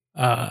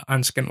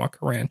on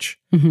Skinwalker Ranch.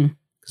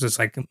 Because it's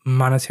like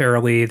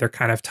monetarily, they're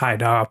kind of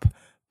tied up,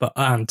 but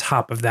on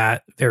top of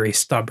that, very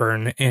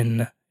stubborn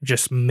in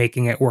just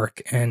making it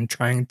work and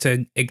trying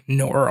to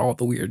ignore all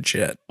the weird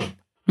shit.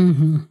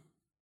 Mm-hmm.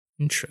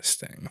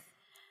 Interesting.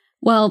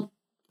 Well,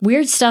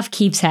 weird stuff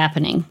keeps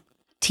happening.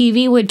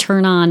 TV would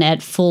turn on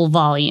at full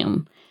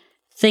volume.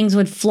 Things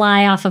would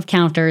fly off of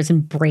counters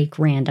and break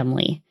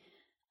randomly.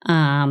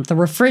 The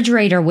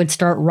refrigerator would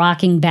start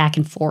rocking back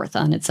and forth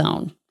on its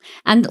own.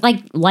 And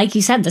like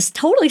you said, this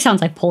totally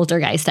sounds like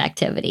poltergeist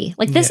activity.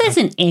 Like, this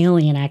isn't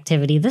alien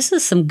activity. This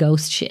is some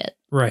ghost shit.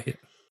 Right.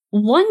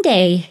 One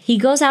day, he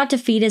goes out to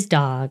feed his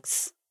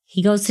dogs.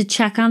 He goes to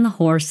check on the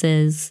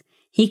horses.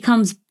 He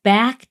comes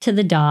back to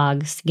the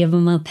dogs to give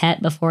them a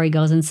pet before he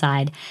goes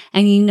inside.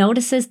 And he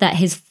notices that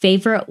his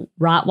favorite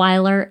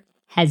Rottweiler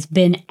has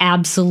been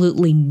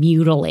absolutely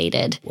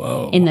mutilated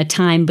in the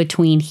time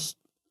between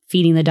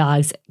feeding the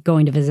dogs,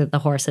 going to visit the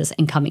horses,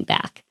 and coming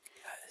back.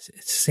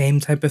 It's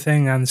same type of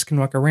thing on the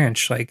Skinwalker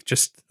Ranch, like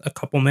just a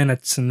couple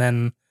minutes and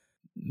then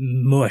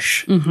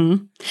mush.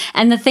 Mm-hmm.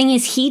 And the thing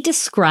is, he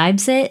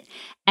describes it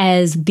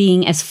as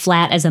being as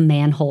flat as a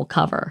manhole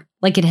cover,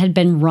 like it had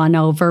been run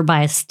over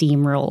by a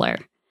steamroller.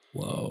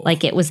 Whoa.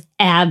 Like it was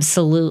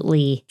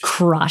absolutely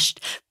crushed.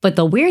 But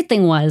the weird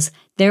thing was,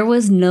 there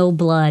was no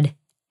blood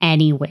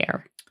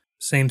anywhere.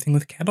 Same thing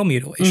with cattle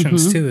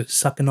mutilations, too,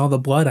 sucking all the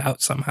blood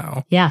out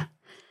somehow. Yeah.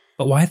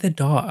 But why the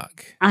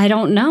dog? I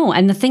don't know.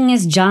 And the thing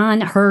is,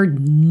 John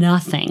heard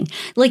nothing.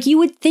 Like, you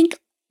would think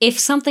if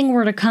something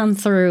were to come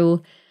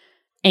through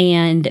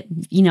and,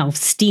 you know,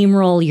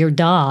 steamroll your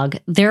dog,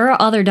 there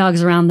are other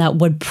dogs around that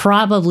would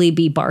probably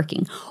be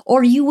barking.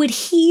 Or you would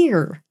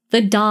hear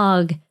the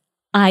dog,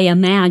 I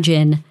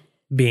imagine,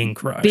 being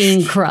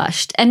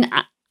crushed. And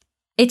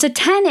it's a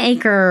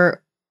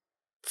 10-acre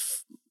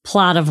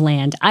plot of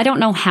land. I don't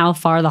know how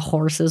far the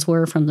horses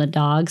were from the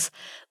dogs,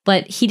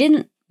 but he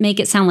didn't make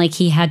it sound like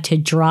he had to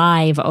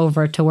drive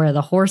over to where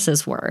the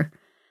horses were.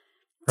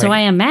 Right. So I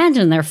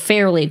imagine they're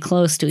fairly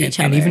close to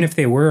each other. And even if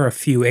they were a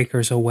few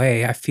acres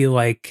away, I feel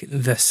like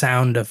the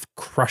sound of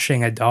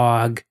crushing a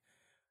dog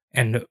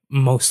and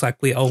most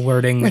likely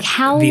alerting like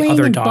howling the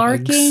other and dogs.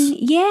 Barking,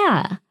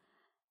 yeah.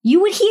 You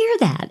would hear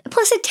that.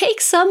 Plus, it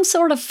takes some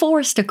sort of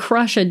force to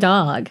crush a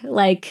dog.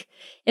 Like,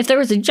 if there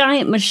was a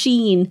giant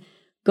machine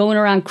going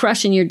around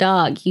crushing your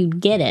dog, you'd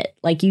get it.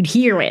 Like, you'd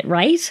hear it,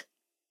 right?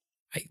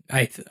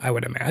 I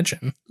would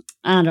imagine.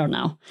 I don't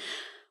know.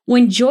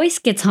 When Joyce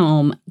gets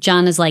home,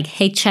 John is like,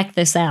 hey, check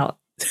this out.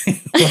 Look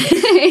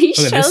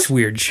at this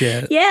weird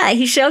shit. Yeah,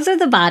 he shows her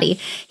the body.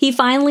 He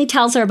finally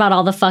tells her about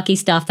all the fucky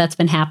stuff that's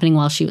been happening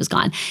while she was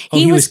gone.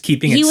 He was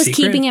keeping it secret? He was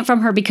secret? keeping it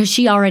from her because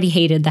she already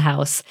hated the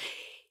house.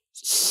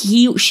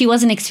 She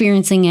wasn't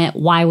experiencing it.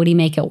 Why would he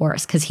make it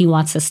worse? Because he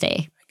wants to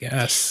stay. I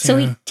guess. So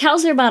he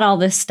tells her about all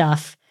this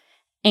stuff,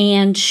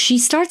 and she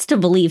starts to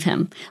believe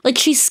him. Like,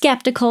 she's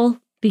skeptical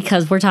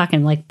because we're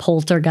talking like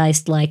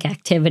poltergeist-like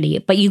activity,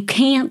 but you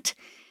can't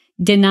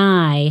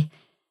deny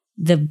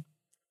the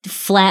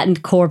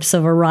flattened corpse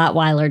of a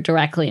Rottweiler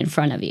directly in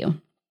front of you.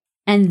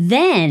 And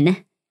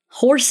then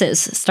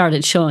horses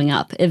started showing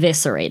up,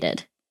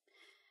 eviscerated.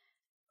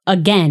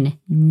 Again,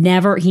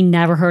 he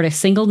never heard a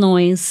single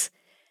noise.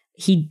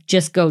 He'd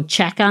just go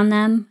check on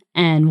them,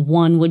 and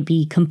one would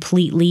be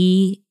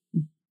completely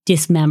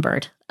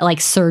dismembered, like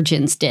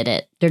surgeons did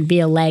it. There'd be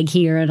a leg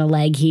here and a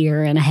leg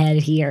here and a head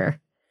here.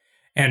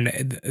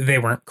 And they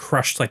weren't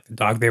crushed like the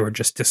dog. They were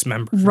just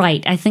dismembered.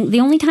 Right. I think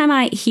the only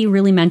time he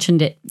really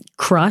mentioned it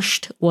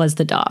crushed was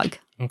the dog.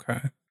 Okay.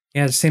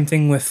 Yeah, the same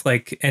thing with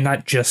like, and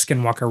not just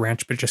Skinwalker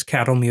Ranch, but just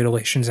cattle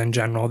mutilations in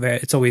general.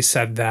 It's always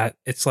said that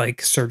it's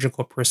like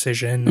surgical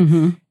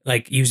precision,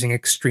 like using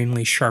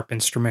extremely sharp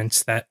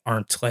instruments that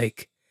aren't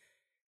like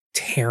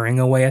tearing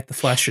away at the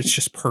flesh. It's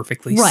just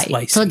perfectly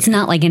slicing. So it's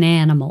not like an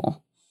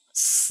animal.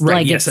 Right.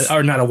 Like yes.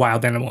 Or not a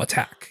wild animal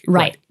attack.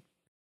 Right.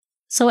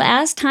 So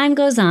as time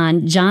goes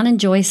on, John and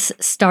Joyce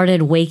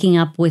started waking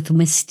up with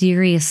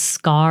mysterious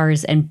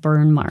scars and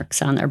burn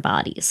marks on their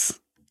bodies.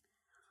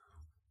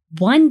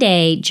 One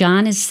day,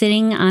 John is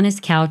sitting on his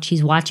couch,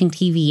 he's watching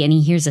TV, and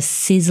he hears a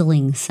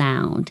sizzling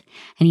sound,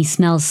 and he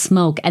smells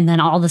smoke, and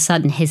then all of a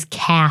sudden, his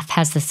calf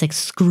has this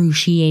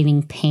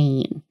excruciating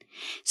pain.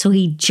 So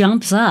he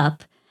jumps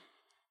up,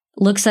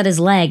 looks at his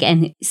leg,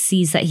 and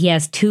sees that he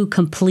has 2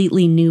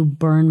 completely new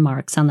burn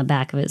marks on the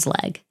back of his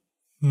leg.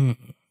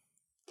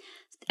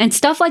 And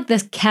stuff like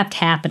this kept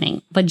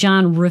happening, but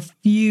John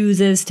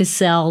refuses to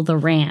sell the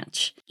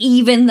ranch,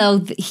 even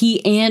though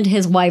he and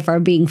his wife are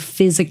being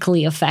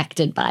physically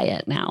affected by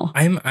it now.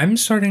 I'm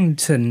starting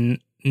to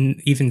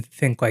even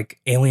think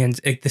like aliens.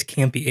 This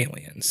can't be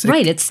aliens,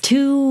 right? It's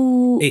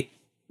too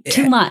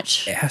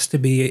much. It has to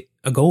be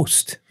a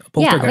ghost, a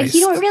poltergeist. Yeah, like you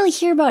don't really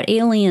hear about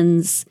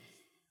aliens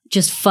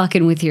just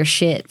fucking with your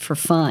shit for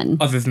fun,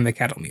 other than the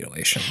cattle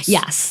mutilations.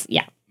 Yes,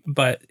 yeah,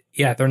 but.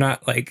 Yeah, they're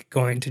not like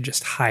going to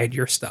just hide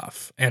your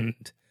stuff and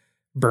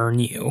burn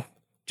you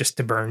just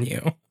to burn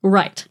you.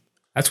 Right.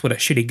 That's what a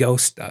shitty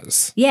ghost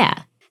does.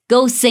 Yeah.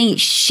 Ghosts ain't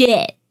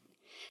shit.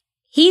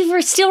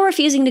 He's still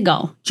refusing to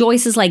go.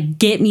 Joyce is like,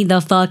 get me the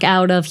fuck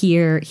out of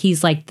here.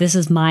 He's like, this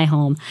is my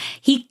home.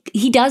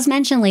 He does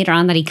mention later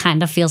on that he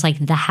kind of feels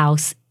like the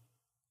house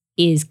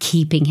is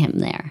keeping him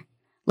there.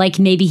 Like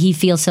maybe he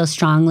feels so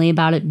strongly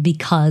about it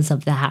because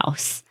of the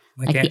house.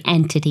 Like the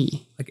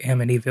entity. Like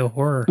Amityville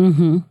Horror.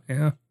 Mm-hmm.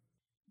 Yeah.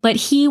 But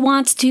he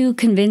wants to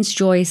convince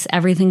Joyce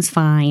everything's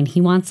fine.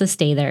 He wants to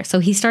stay there. So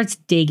he starts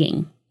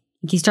digging.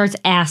 He starts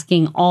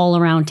asking all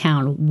around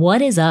town,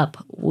 what is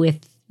up with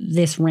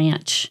this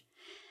ranch?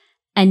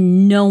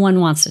 And no one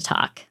wants to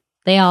talk.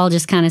 They all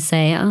just kind of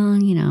say, oh,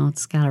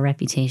 it's got a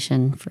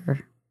reputation for,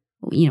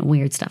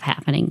 weird stuff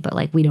happening, but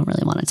like, we don't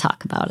really want to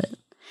talk about it.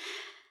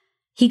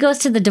 He goes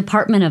to the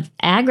Department of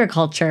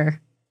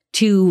Agriculture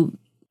to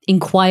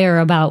inquire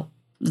about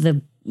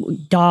the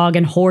dog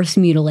and horse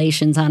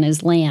mutilations on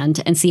his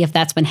land and see if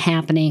that's been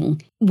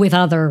happening with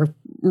other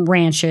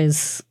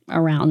ranches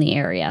around the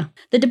area.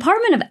 The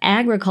Department of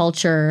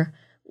Agriculture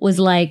was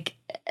like,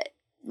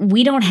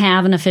 we don't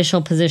have an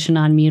official position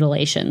on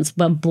mutilations,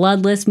 but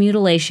bloodless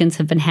mutilations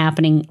have been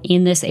happening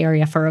in this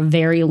area for a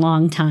very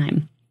long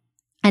time.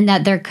 And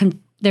that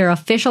their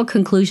official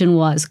conclusion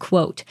was,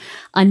 quote,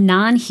 a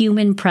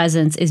non-human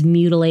presence is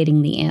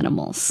mutilating the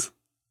animals,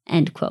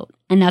 end quote.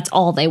 And that's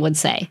all they would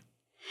say.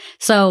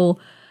 So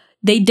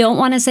they don't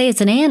want to say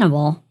it's an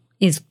animal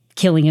is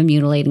killing and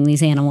mutilating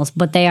these animals,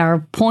 but they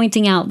are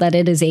pointing out that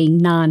it is a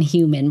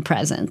non-human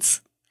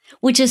presence,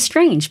 which is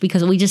strange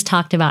because we just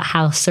talked about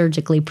how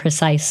surgically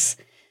precise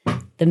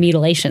the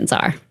mutilations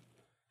are.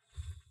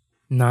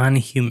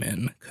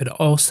 Non-human could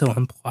also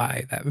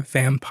imply that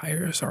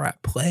vampires are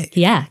at play.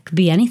 Yeah, could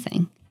be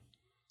anything.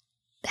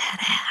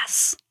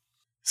 Badass.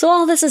 So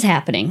all this is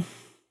happening.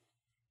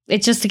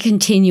 It's just a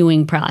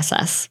continuing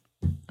process.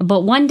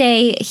 But one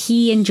day,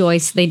 he and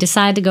Joyce, they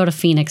decide to go to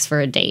Phoenix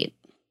for a date.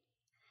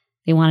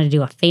 They want to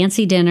do a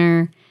fancy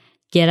dinner,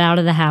 get out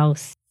of the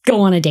house,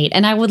 go on a date.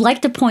 And I would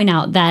like to point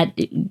out that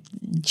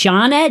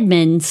John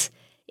Edmonds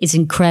is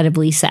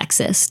incredibly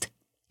sexist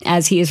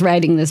as he is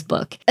writing this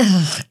book.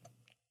 Ugh.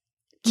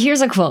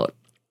 Here's a quote.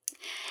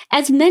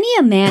 As many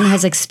a man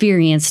has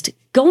experienced,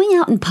 going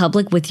out in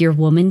public with your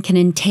woman can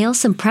entail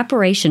some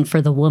preparation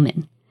for the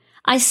woman.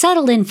 I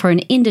settled in for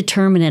an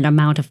indeterminate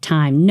amount of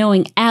time,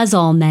 knowing, as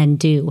all men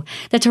do,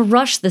 that to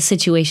rush the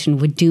situation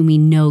would do me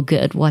no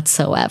good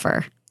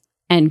whatsoever.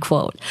 End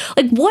quote.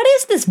 Like, what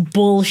is this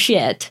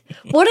bullshit?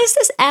 What is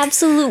this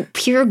absolute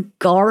pure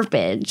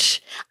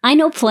garbage? I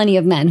know plenty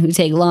of men who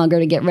take longer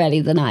to get ready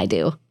than I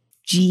do.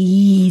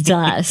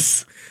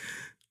 Jesus.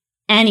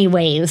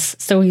 Anyways,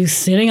 so he's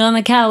sitting on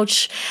the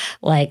couch,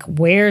 like,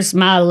 where's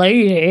my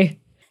lady?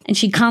 And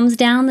she comes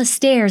down the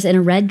stairs in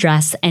a red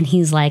dress, and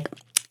he's like,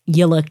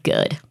 you look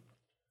good.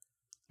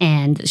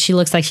 And she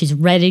looks like she's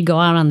ready to go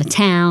out on the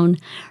town.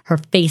 Her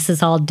face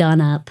is all done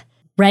up,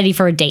 ready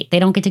for a date. They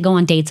don't get to go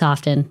on dates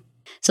often.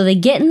 So they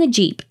get in the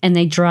Jeep and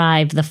they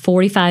drive the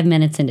 45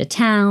 minutes into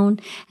town.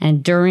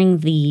 And during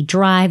the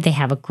drive, they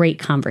have a great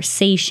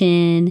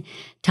conversation,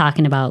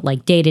 talking about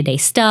like day-to-day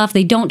stuff.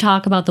 They don't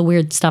talk about the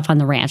weird stuff on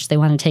the ranch. They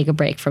want to take a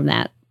break from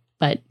that.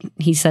 But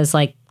he says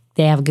like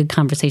they have a good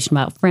conversation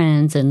about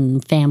friends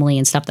and family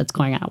and stuff that's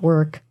going on at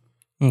work.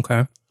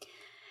 Okay.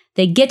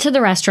 They get to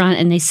the restaurant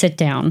and they sit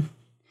down.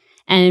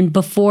 And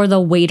before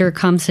the waiter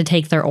comes to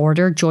take their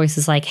order, Joyce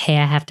is like, hey,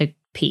 I have to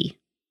pee.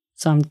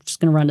 So I'm just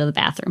going to run to the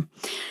bathroom.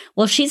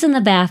 Well, she's in the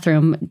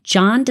bathroom.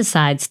 John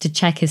decides to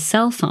check his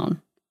cell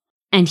phone.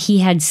 And he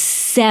had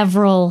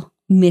several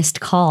missed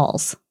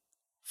calls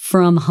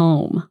from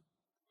home,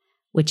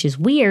 which is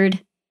weird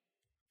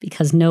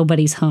because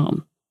nobody's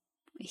home.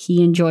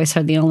 He and Joyce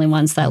are the only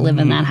ones that live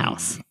in that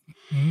house.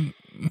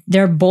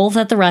 They're both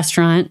at the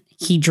restaurant.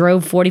 He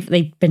drove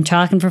they've been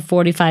talking for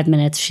 45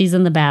 minutes. She's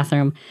in the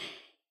bathroom.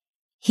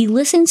 He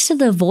listens to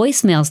the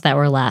voicemails that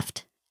were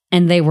left,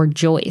 and they were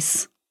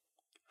Joyce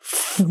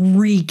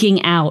freaking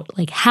out.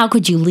 Like, how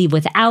could you leave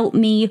without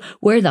me?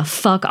 Where the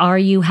fuck are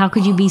you? How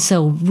could you be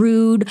so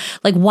rude?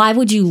 Like, why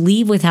would you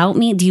leave without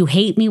me? Do you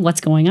hate me?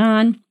 What's going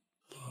on?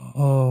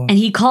 Oh. And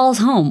he calls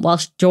home while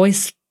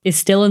Joyce is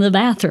still in the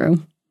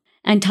bathroom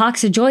and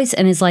talks to Joyce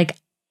and is like,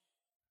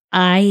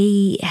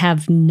 I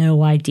have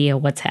no idea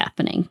what's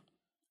happening.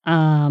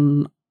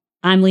 I'm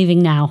leaving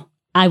now.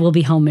 I will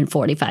be home in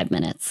 45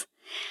 minutes.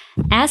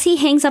 As he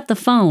hangs up the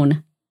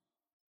phone,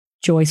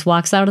 Joyce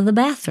walks out of the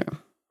bathroom.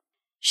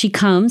 She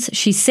comes,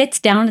 she sits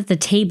down at the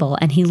table,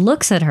 and he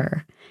looks at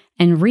her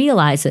and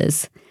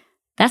realizes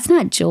that's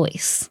not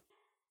Joyce.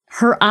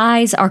 Her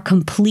eyes are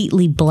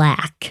completely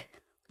black,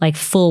 like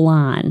full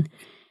on.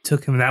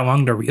 Took him that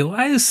long to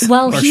realize?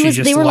 Well, or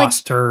they were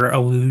lost her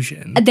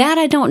illusion? That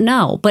I don't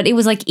know, but it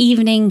was like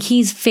evening.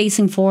 He's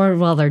facing forward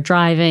while they're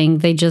driving.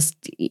 They just,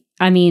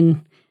 I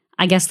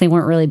guess they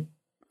weren't really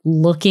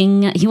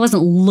looking. He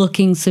wasn't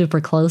looking super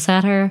close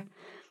at her,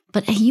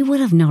 but you would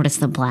have noticed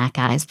the black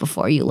eyes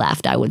before you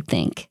left, I would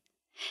think.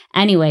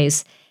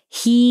 Anyways,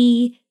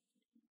 he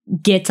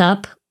gets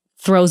up,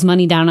 throws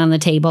money down on the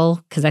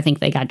table, because I think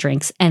they got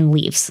drinks, and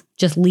leaves.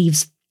 Just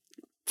leaves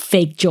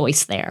fake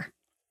Joyce there.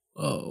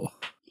 Oh.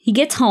 He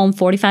gets home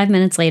 45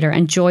 minutes later,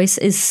 and Joyce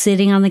is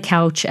sitting on the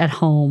couch at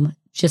home,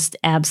 just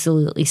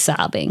absolutely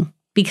sobbing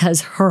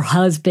because her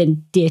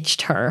husband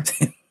ditched her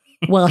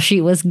while she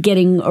was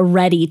getting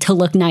ready to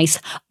look nice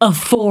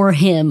for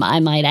him, I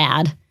might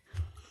add.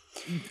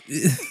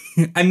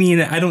 I mean,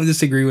 I don't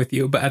disagree with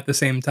you, but at the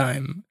same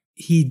time,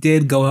 he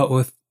did go out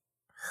with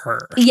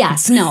her.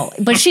 Yes, no,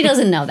 but she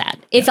doesn't know that.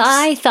 If Yes.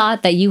 I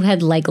thought that you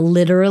had like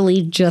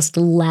literally just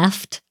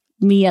left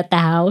me at the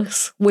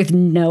house with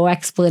no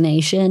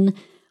explanation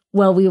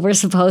while we were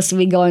supposed to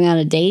be going on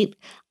a date,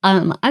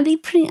 I'd be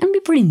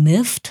pretty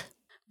miffed.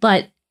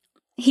 But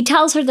he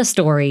tells her the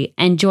story,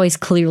 and Joyce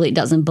clearly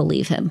doesn't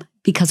believe him,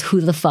 because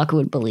who the fuck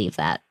would believe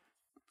that?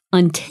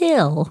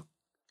 Until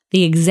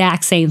the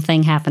exact same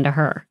thing happened to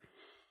her.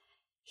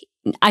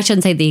 I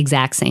shouldn't say the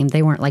exact same.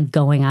 They weren't like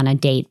going on a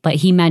date, but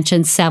he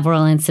mentioned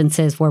several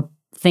instances where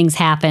things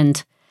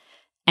happened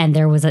and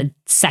there was a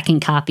second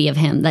copy of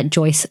him that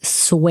Joyce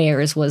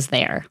swears was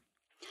there.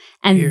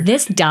 And Weird.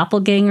 This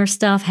doppelganger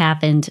stuff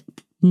happened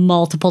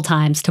multiple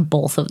times to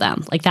both of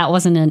them. Like it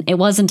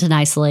wasn't an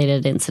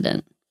isolated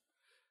incident.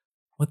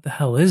 What the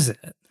hell is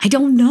it? I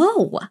don't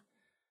know.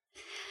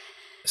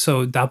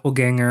 So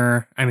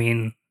doppelganger, I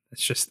mean,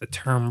 it's just the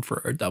term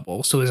for a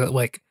double. So is it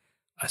like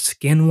a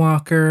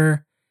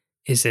skinwalker?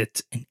 Is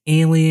it an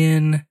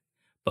alien?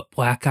 But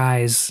black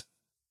eyes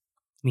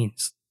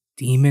means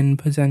demon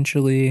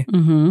potentially.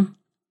 Mm-hmm.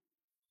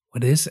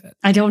 What is it?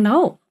 I don't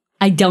know.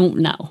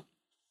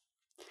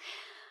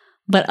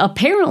 But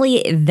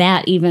apparently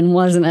that even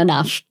wasn't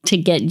enough to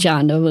get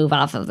John to move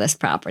off of this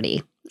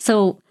property.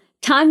 So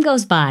time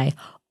goes by.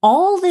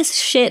 All this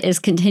shit is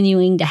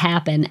continuing to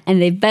happen,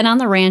 and they've been on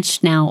the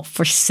ranch now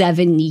for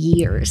 7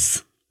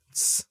 years.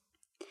 It's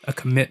a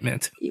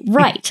commitment.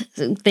 Right.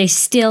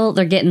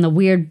 They're getting the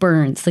weird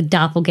burns. The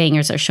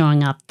doppelgangers are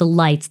showing up. The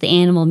lights, the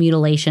animal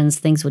mutilations,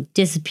 things would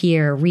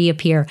disappear,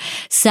 reappear.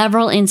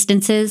 Several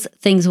instances,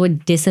 things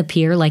would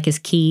disappear like his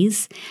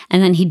keys.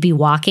 And then he'd be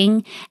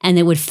walking and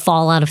they would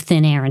fall out of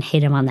thin air and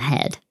hit him on the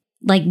head.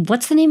 Like,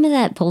 what's the name of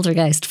that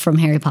poltergeist from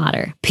Harry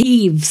Potter?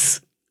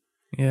 Peeves.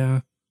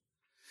 Yeah.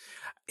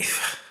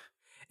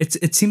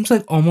 It seems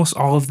like almost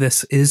all of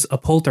this is a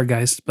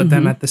poltergeist, but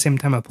then at the same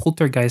time, a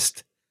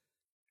poltergeist,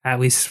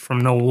 at least from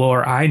no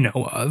lore I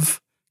know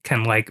of,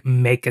 can like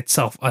make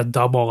itself a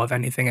double of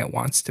anything it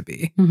wants to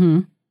be.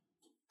 Mm-hmm.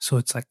 So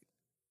it's like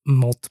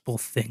multiple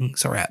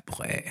things are at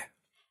play.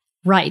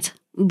 Right.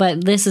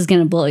 But this is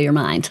going to blow your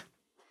mind.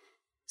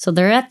 So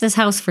they're at this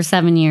house for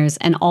 7 years,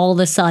 and all of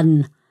a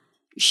sudden,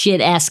 shit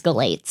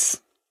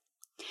escalates.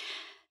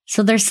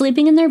 So they're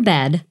sleeping in their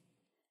bed,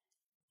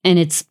 and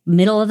it's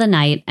middle of the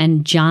night,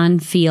 and John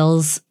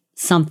feels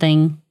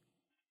something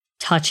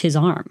touch his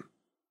arm.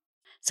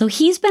 So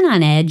he's been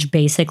on edge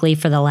basically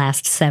for the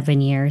last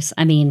 7 years.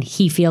 I mean,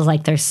 he feels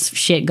like there's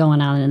shit going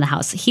on in the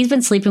house. He's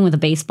been sleeping with a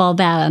baseball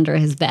bat under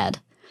his bed.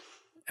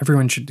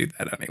 Everyone should do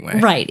that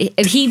anyway. Right.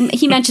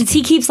 He mentions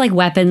he keeps like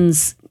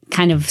weapons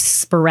kind of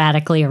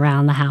sporadically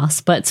around the house,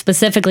 but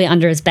specifically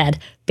under his bed,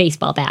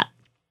 baseball bat.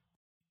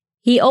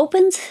 He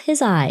opens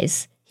his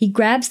eyes. He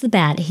grabs the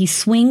bat, he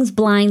swings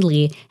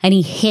blindly, and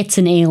he hits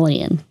an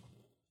alien.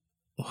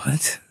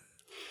 What?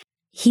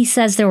 He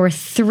says there were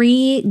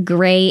 3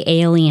 gray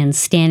aliens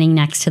standing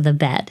next to the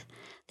bed.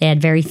 They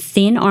had very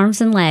thin arms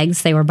and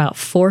legs. They were about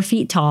 4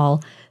 feet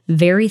tall,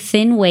 very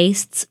thin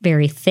waists,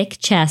 very thick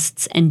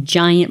chests, and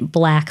giant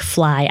black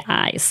fly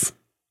eyes.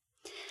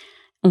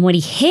 And when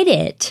he hit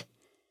it,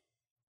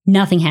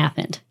 nothing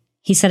happened.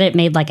 He said it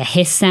made like a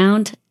hiss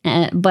sound,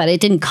 but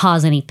it didn't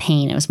cause any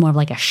pain. It was more of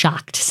like a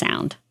shocked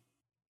sound.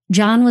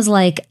 John was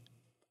like,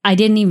 I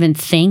didn't even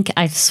think.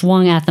 I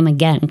swung at them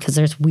again because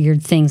there's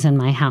weird things in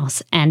my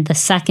house. And the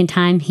second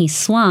time he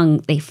swung,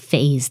 they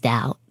phased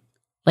out.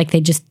 Like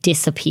they just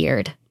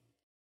disappeared.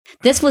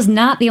 This was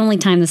not the only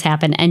time this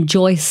happened. And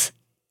Joyce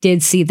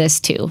did see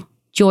this too.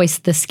 Joyce,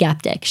 the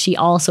skeptic, she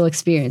also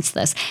experienced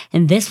this.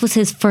 And this was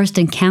his first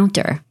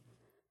encounter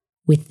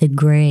with the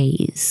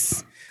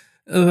Greys.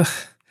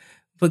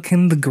 But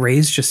can the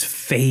Greys just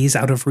phase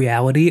out of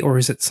reality, or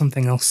is it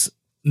something else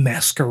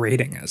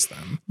masquerading as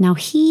them? Now,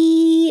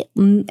 he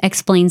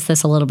explains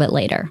this a little bit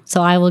later,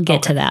 so I will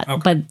get to that.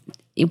 Okay.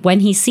 But when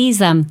he sees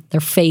them, they're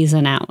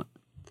phasing out.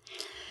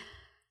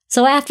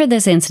 So after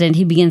this incident,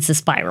 he begins to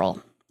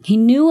spiral. He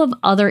knew of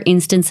other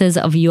instances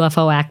of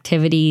UFO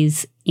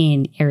activities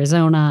in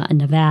Arizona and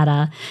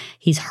Nevada.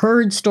 He's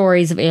heard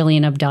stories of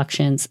alien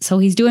abductions, so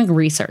he's doing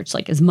research,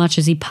 like as much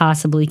as he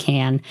possibly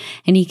can.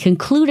 And he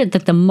concluded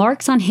that the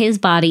marks on his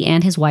body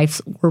and his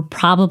wife's were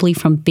probably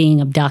from being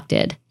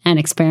abducted and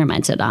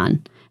experimented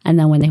on. And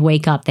then when they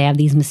wake up, they have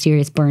these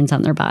mysterious burns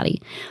on their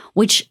body,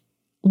 which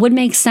would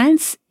make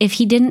sense if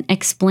he didn't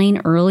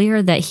explain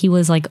earlier that he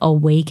was like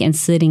awake and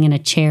sitting in a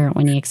chair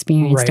when he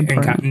experienced a burn.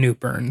 And got new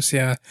burns,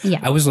 yeah. Yeah.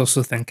 I was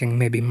also thinking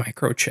maybe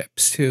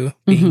microchips too,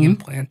 being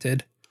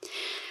implanted.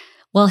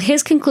 Well,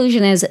 his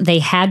conclusion is they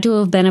had to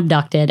have been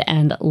abducted,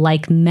 and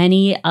like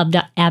many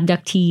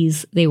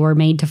abductees, they were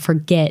made to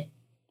forget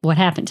what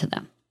happened to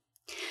them.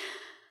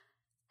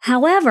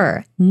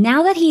 However,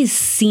 now that he's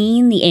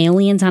seen the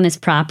aliens on his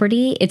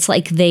property, it's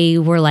like they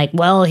were like,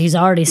 well, he's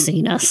already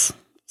seen us.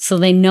 So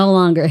they no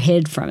longer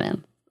hid from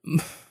him.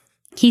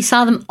 He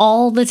saw them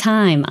all the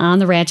time on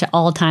the ranch at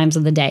all times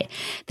of the day.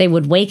 They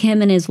would wake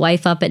him and his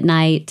wife up at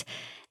night,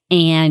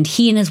 and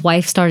he and his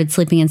wife started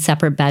sleeping in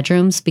separate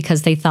bedrooms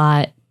because they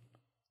thought,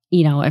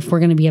 you know, if we're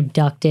going to be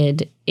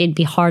abducted, it'd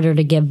be harder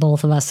to get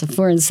both of us if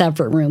we're in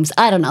separate rooms.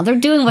 I don't know. They're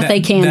doing what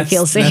they can to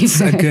feel safer.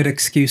 That's a good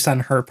excuse on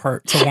her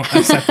part to want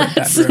a separate bedroom.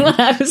 That's what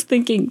I was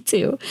thinking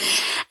too.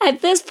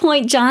 At this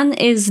point, John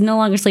is no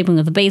longer sleeping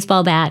with a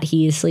baseball bat.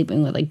 He is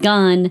sleeping with a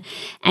gun.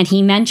 And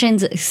he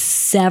mentions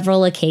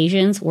several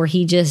occasions where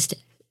he just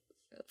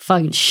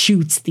fucking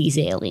shoots these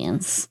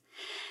aliens.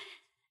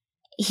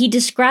 He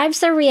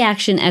describes their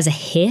reaction as a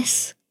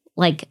hiss,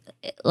 like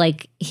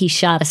he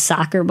shot a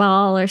soccer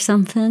ball or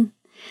something.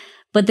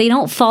 But they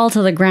don't fall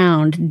to the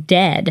ground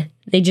dead.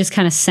 They just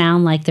kind of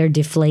sound like they're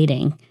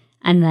deflating.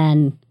 And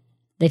then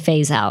they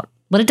phase out.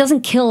 But it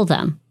doesn't kill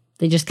them.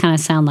 They just kind of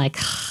sound like...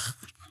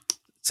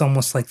 It's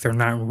almost like they're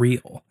not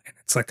real. And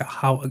it's like a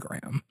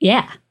hologram.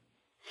 Yeah.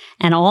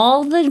 And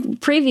all the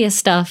previous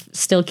stuff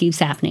still keeps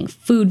happening.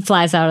 Food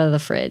flies out of the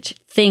fridge.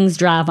 Things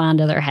drop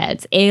onto their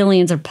heads.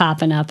 Aliens are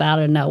popping up out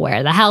of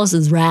nowhere. The house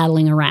is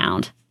rattling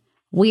around.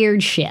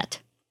 Weird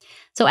shit.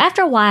 So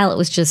after a while, it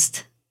was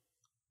just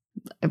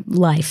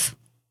life.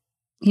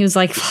 He was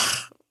like,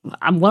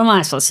 what am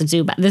I supposed to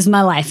do? This is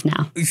my life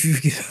now.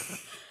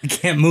 You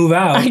can't move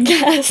out. I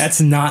guess.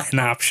 That's not an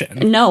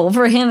option. No,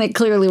 for him, it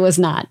clearly was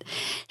not.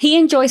 He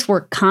and Joyce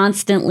were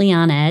constantly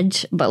on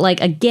edge. But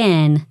like,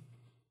 again,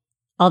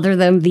 other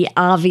than the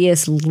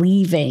obvious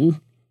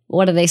leaving,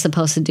 what are they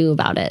supposed to do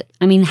about it?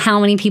 I mean, how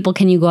many people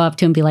can you go up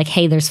to and be like,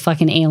 hey, there's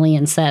fucking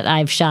aliens that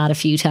I've shot a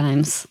few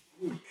times?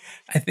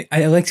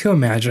 I like to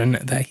imagine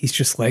that he's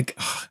just like,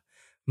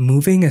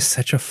 moving is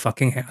such a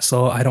fucking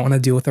hassle. I don't want to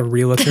deal with a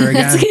realtor again.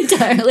 That's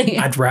entirely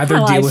I'd rather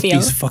deal with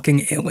these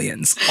fucking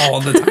aliens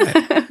all the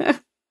time.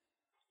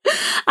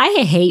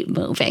 I hate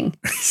moving,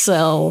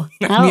 so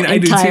I don't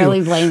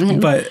entirely blame him.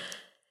 But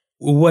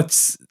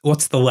what's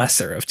the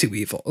lesser of two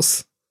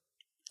evils?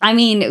 I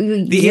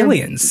mean, the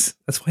aliens.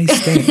 That's why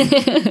he's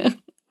staying.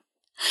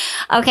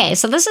 Okay,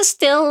 so this is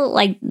still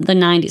like the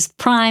 90s,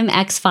 prime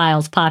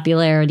X-Files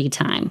popularity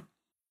time.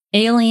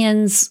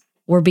 Aliens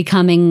were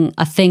becoming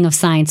a thing of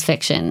science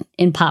fiction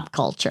in pop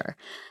culture.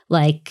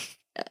 Like,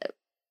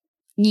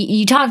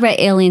 you talk about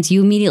aliens,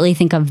 you immediately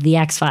think of the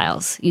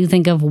X-Files. You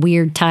think of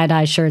weird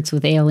tie-dye shirts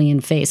with alien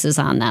faces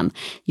on them.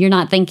 You're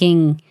not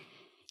thinking,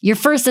 your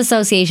first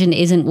association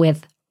isn't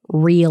with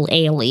real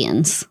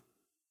aliens.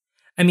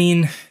 I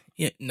mean,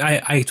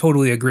 I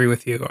totally agree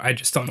with you. I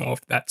just don't know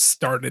if that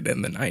started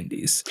in the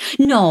 90s.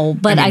 No,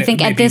 but I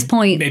think at this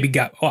point... Maybe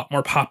got a lot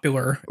more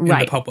popular in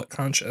the public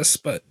conscious,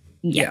 but...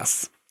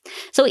 Yes.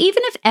 So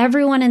even if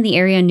everyone in the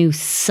area knew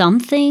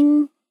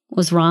something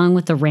was wrong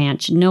with the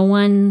ranch, no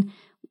one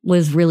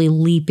was really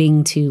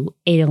leaping to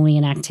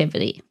alien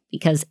activity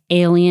because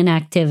alien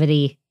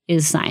activity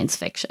is science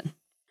fiction.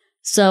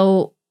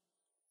 So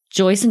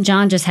Joyce and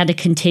John just had to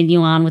continue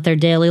on with their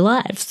daily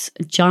lives.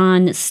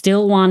 John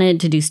still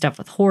wanted to do stuff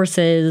with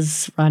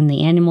horses, run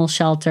the animal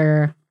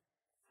shelter.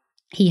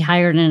 He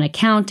hired an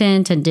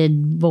accountant and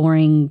did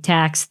boring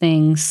tax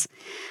things.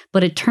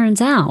 But it turns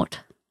out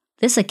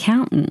this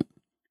accountant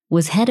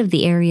was head of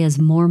the area's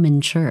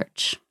Mormon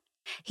church.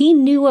 He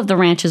knew of the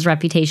ranch's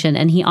reputation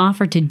and he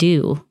offered to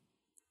do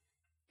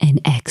an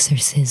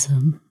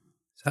exorcism.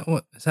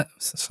 Is that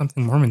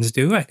something Mormons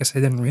do? I guess I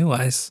didn't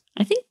realize.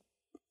 I think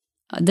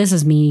this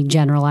is me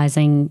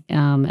generalizing,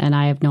 and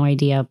I have no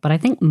idea, but I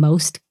think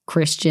most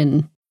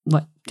Christian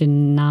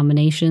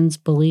denominations,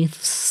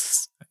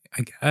 beliefs,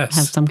 I guess,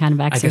 have some kind of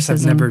exorcism. I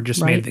guess I've never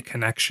just made the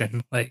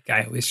connection. Like,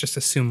 I always just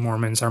assume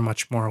Mormons are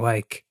much more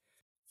like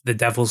the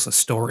devil's a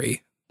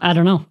story. I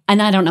don't know.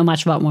 And I don't know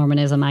much about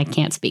Mormonism. I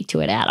can't speak to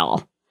it at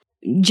all.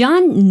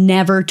 John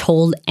never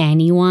told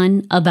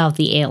anyone about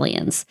the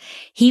aliens.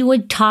 He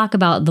would talk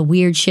about the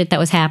weird shit that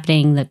was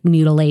happening, the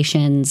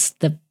mutilations,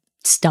 the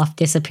stuff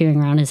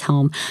disappearing around his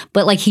home.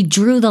 But like, he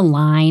drew the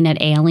line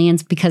at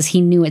aliens because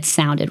he knew it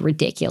sounded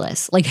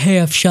ridiculous. Like, hey,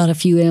 I've shot a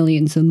few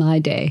aliens in my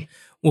day.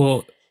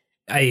 Well,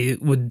 I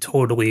would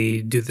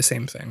totally do the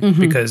same thing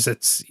because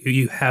it's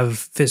you have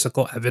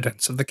physical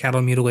evidence of the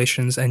cattle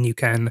mutilations, and you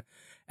can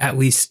at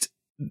least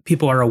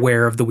people are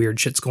aware of the weird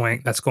shit's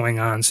that's going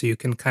on, so you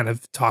can kind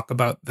of talk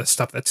about the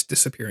stuff that's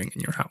disappearing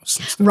in your house.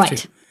 And stuff right,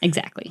 too.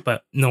 Exactly.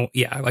 But no,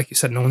 yeah, like you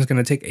said, no one's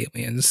going to take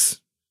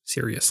aliens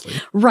seriously.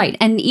 Right,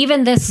 and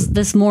even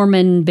this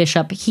Mormon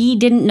bishop, he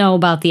didn't know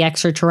about the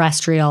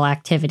extraterrestrial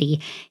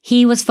activity.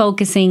 He was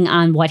focusing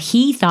on what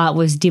he thought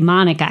was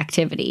demonic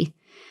activity.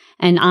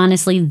 And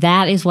honestly,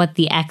 that is what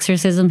the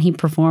exorcism he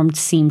performed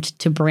seemed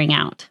to bring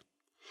out.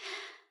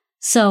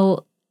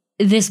 So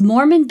this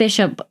Mormon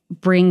bishop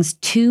brings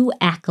 2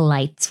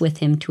 acolytes with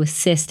him to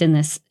assist in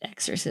this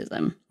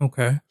exorcism.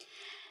 Okay.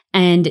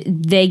 And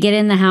they get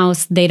in the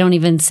house. They don't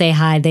even say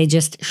hi. They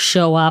just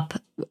show up.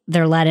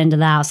 They're let into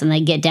the house and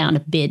they get down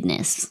to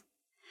business.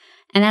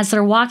 And as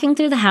they're walking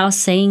through the house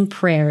saying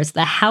prayers,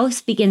 the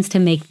house begins to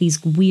make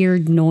these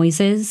weird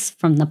noises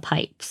from the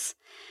pipes.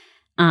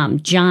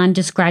 John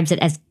describes it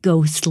as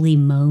ghostly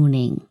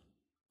moaning.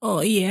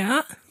 Oh,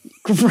 yeah?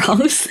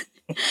 Gross.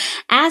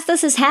 As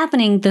this is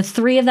happening, the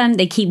three of them,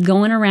 they keep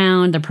going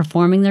around, they're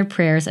performing their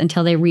prayers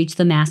until they reach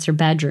the master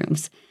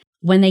bedrooms.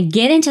 When they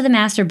get into the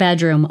master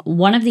bedroom,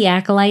 one of the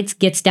acolytes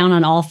gets down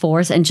on all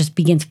fours and just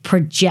begins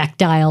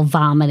projectile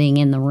vomiting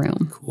in the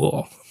room.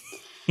 Cool.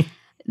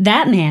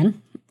 That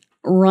man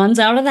runs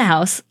out of the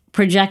house,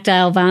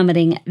 projectile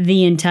vomiting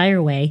the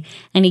entire way,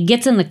 and he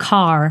gets in the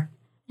car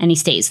and he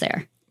stays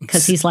there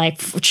because he's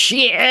like,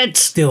 shit.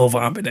 Still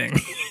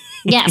vomiting.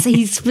 Yes,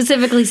 he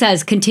specifically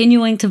says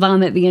continuing to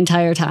vomit the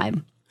entire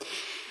time.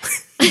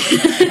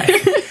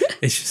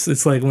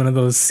 It's like one of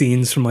those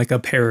scenes from like a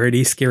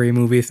parody scary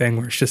movie thing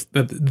where it's just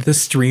the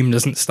stream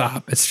doesn't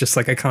stop. It's just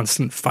like a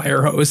constant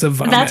fire hose of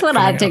vomit. That's what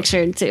I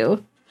pictured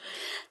too.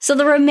 So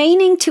the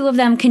remaining two of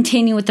them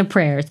continue with the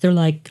prayers. They're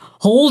like,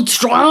 hold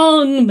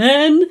strong,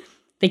 men.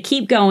 They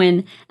keep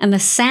going, and the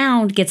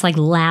sound gets like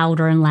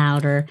louder and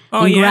louder,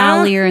 and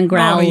growlier and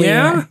growlier. Oh,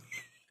 yeah?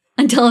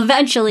 Until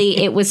eventually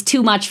it was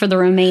too much for the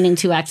remaining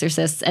two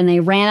exorcists, and they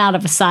ran out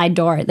of a side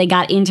door. They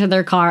got into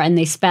their car, and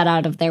they sped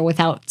out of there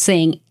without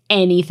saying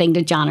anything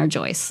to John or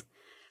Joyce.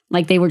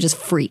 Like they were just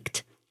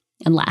freaked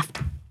and left.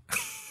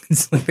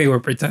 It's like they were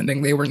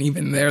pretending they weren't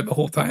even there the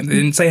whole time. They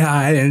didn't say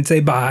hi, they didn't say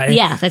bye.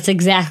 Yeah, that's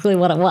exactly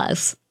what it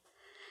was.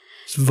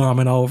 Just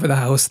vomit all over the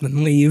house and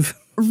then leave.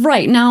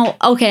 Right. Now,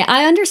 okay,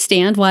 I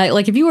understand why,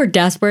 like if you were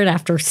desperate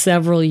after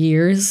several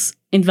years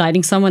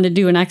inviting someone to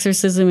do an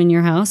exorcism in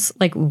your house,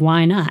 like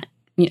why not?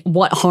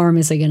 What harm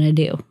is it going to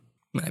do?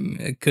 I mean,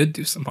 it could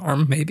do some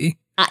harm, maybe.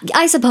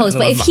 I suppose,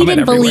 but if he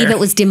didn't believe it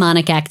was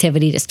demonic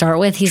activity to start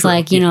with, he's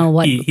like, you know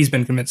what? He's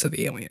been convinced of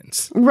the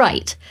aliens.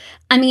 Right.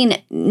 I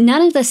mean,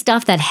 none of the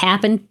stuff that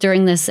happened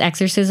during this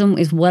exorcism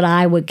is what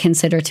I would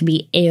consider to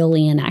be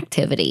alien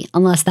activity,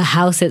 unless the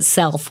house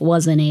itself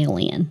was an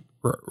alien.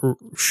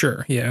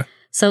 Sure, yeah.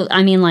 So,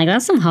 I mean, like,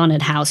 that's some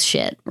haunted house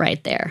shit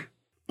right there.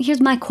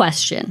 Here's my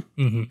question.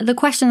 Mm-hmm. The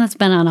question that's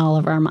been on all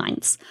of our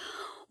minds.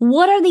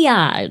 What are the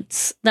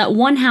odds that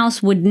one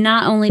house would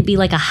not only be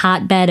like a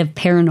hotbed of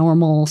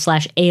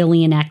paranormal /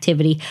 alien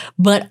activity,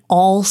 but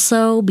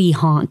also be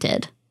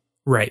haunted?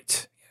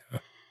 Right. Yeah.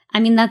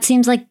 I mean, that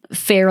seems like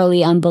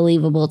fairly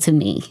unbelievable to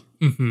me.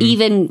 Mm-hmm.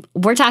 Even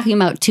we're talking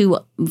about two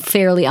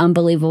fairly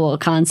unbelievable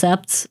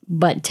concepts,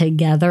 but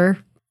together.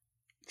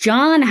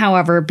 John,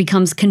 however,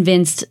 becomes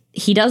convinced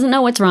he doesn't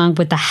know what's wrong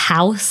with the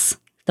house.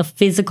 The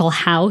physical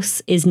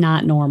house is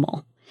not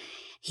normal.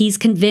 He's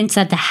convinced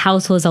that the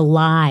house was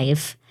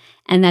alive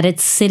and that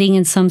it's sitting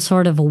in some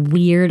sort of a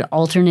weird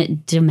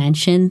alternate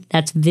dimension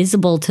that's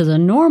visible to the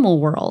normal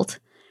world,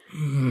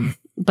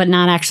 but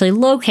not actually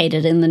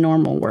located in the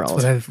normal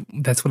world.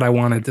 That's what I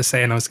wanted to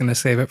say, and I was going to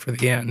save it for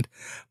the end.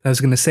 I was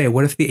going to say,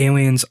 what if the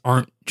aliens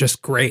aren't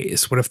just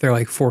grays? What if they're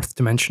like fourth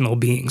dimensional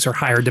beings or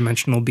higher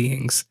dimensional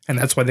beings? And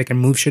that's why they can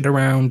move shit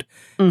around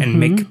and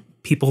make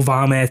people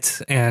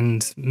vomit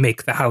and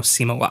make the house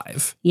seem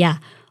alive. Yeah.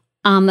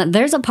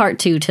 There's a part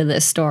 2 to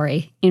this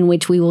story in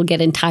which we will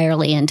get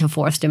entirely into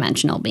fourth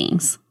dimensional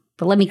beings.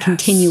 But let me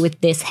continue with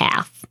this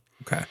half.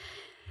 Okay.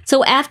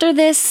 So after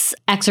this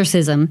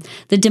exorcism,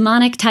 the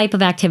demonic type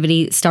of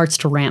activity starts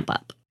to ramp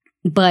up.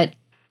 But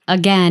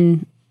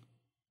again,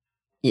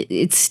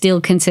 it's still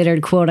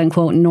considered quote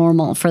unquote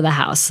normal for the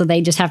house. So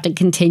they just have to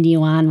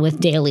continue on with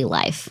daily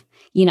life.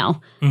 You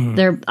know,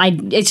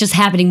 it's just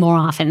happening more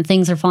often.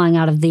 Things are falling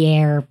out of the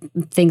air.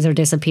 Things are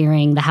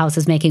disappearing. The house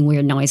is making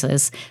weird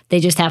noises. They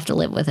just have to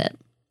live with it.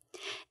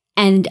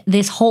 And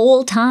this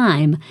whole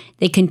time,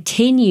 they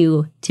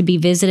continue to be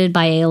visited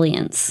by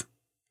aliens.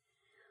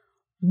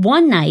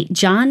 One night,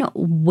 John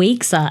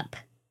wakes up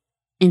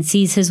and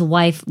sees his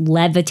wife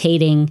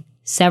levitating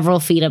several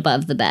feet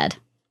above the bed.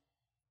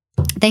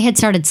 They had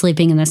started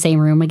sleeping in the same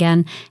room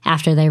again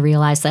after they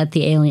realized that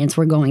the aliens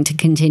were going to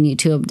continue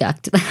to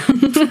abduct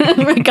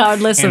them,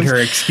 regardless and her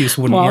excuse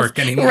wouldn't work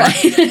anymore.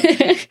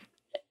 Right.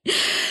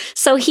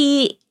 So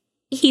he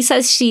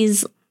says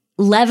she's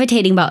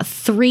levitating about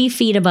 3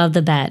 feet above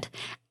the bed.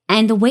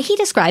 And the way he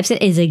describes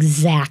it is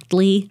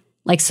exactly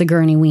like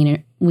Sigourney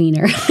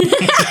Weaver.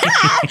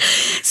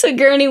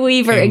 Sigourney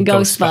Weaver in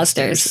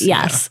Ghostbusters.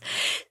 Yes. Yeah.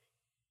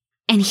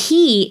 And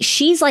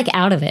she's like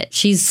out of it.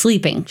 She's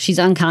sleeping. She's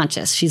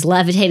unconscious. She's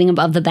levitating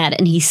above the bed.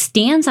 And he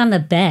stands on the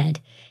bed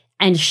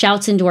and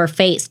shouts into her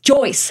face,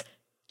 Joyce,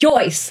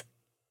 Joyce,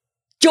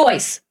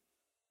 Joyce,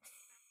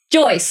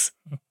 Joyce.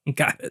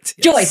 Got it.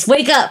 Yes. Joyce,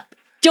 wake up,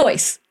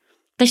 Joyce.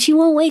 But she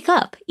won't wake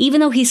up, even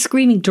though he's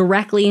screaming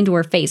directly into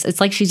her face. It's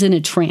like she's in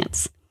a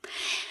trance.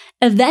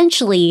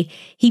 Eventually,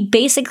 he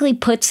basically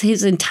puts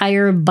his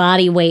entire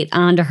body weight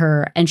onto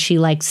her and she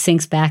like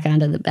sinks back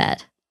onto the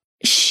bed.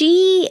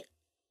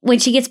 When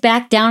she gets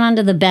back down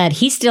onto the bed,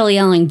 he's still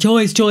yelling,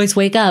 Joyce, Joyce,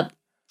 wake up.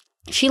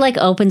 She like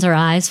opens her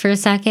eyes for a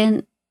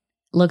second,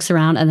 looks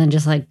around, and then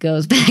just like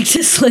goes back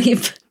to sleep.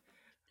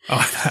 Oh,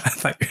 I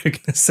thought you were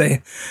going to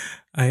say,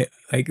 I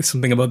like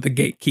something about the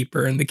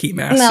gatekeeper and the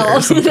keymaster. No,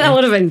 or something. that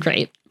would have been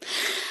great.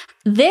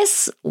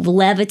 This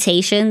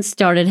levitation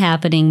started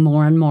happening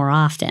more and more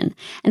often.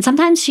 And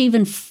sometimes she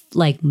even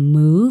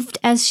moved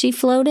as she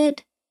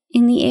floated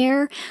in the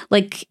air.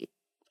 Like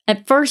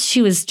at first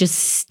she was just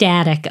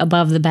static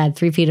above the bed,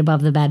 3 feet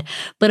above the bed.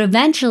 But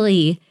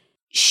eventually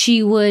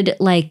she would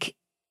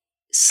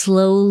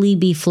slowly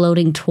be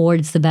floating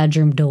towards the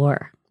bedroom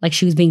door. Like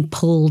she was being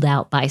pulled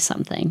out by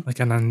something. Like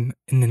an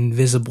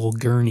invisible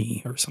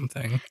gurney or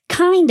something.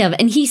 Kind of.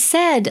 And he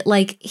said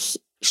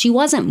she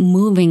wasn't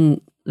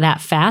moving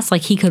that fast.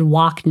 Like he could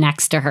walk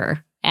next to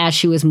her as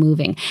she was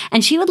moving.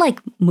 And she would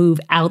move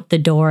out the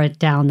door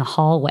down the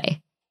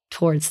hallway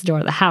towards the door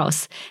of the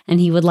house. And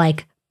he would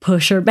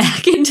push her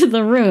back into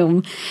the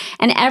room.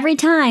 And every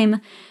time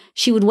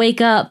she would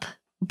wake up,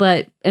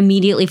 but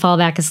immediately fall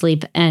back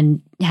asleep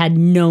and had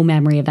no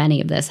memory of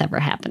any of this ever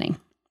happening.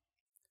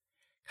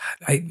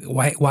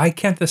 Why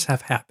can't this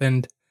have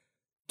happened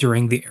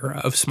during the era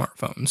of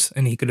smartphones?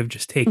 And he could have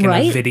just taken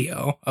a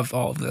video of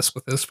all of this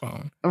with his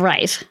phone.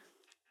 Right.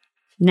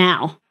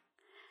 Now,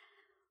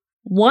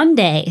 one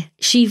day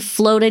she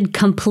floated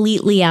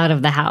completely out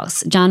of the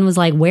house. John was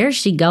like, where's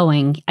she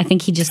going? I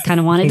think he just kind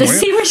of wanted to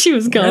see where she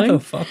was going. Where the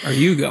fuck are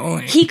you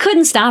going? He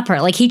couldn't stop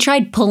her. He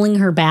tried pulling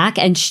her back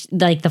and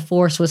the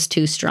force was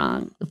too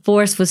strong. The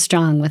force was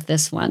strong with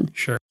this one.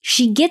 Sure.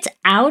 She gets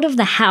out of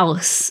the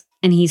house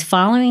and he's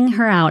following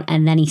her out,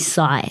 and then he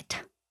saw it.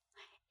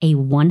 A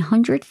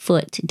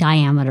 100-foot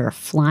diameter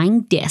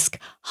flying disc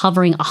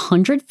hovering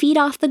 100 feet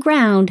off the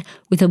ground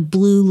with a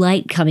blue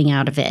light coming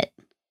out of it.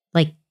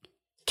 Like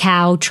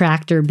cow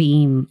tractor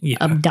beam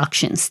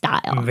abduction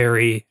style.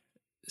 Very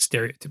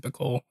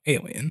stereotypical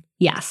alien.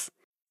 Yes.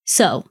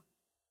 So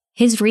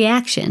his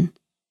reaction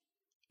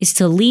is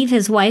to leave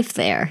his wife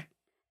there,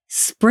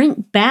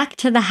 sprint back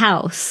to the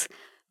house,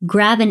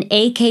 grab an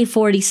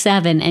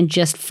AK-47 and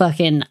just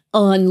fucking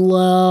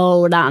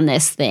unload on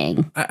this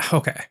thing.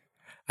 Okay.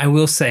 I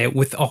will say,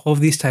 with all of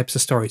these types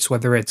of stories,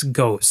 whether it's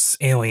ghosts,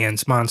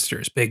 aliens,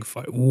 monsters,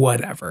 Bigfoot,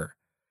 whatever,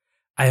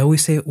 I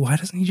always say, why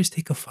doesn't he just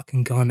take a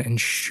fucking gun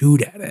and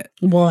shoot at it?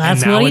 Well,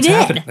 that's what he did.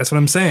 Happening. That's what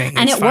I'm saying.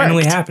 And it's it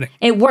finally worked. happening.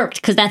 It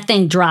worked because that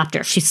thing dropped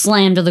her. She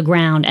slammed to the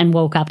ground and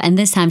woke up. And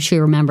this time she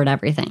remembered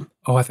everything.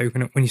 Oh, I thought you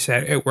were when you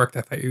said it worked,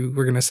 I thought you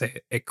were going to say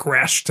it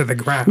crashed to the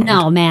ground.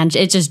 No, man.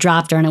 It just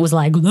dropped her and it was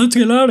like, let's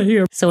get out of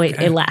here. So it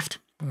left.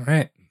 All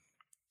right.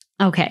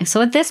 Okay,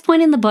 so at this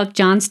point in the book,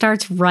 John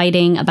starts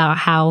writing about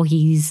how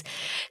he's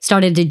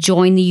started to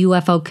join the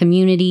UFO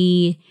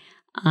community,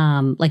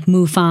 like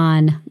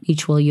MUFON,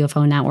 Mutual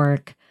UFO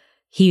Network.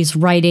 He's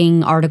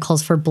writing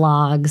articles for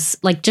blogs,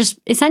 just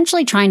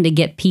essentially trying to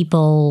get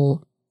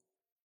people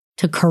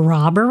to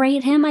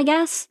corroborate him, I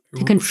guess,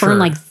 to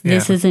confirm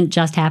this isn't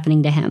just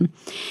happening to him.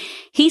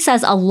 He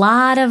says a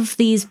lot of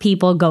these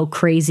people go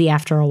crazy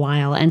after a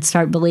while and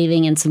start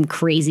believing in some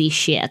crazy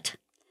shit.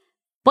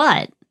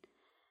 But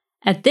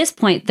at this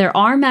point, there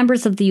are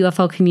members of the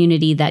UFO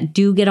community that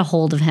do get a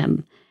hold of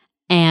him,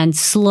 and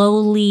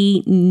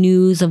slowly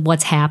news of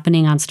what's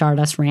happening on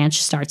Stardust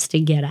Ranch starts to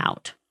get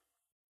out.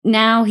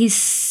 Now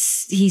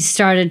he's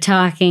started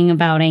talking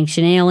about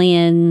ancient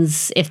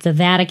aliens. If the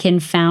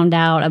Vatican found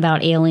out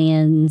about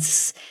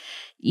aliens,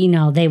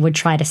 they would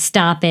try to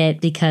stop it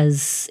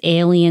because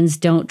aliens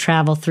don't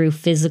travel through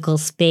physical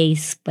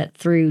space, but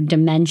through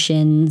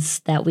dimensions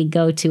that we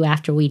go to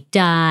after we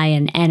die,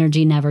 and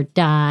energy never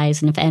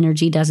dies. And if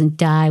energy doesn't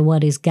die,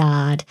 what is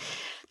God?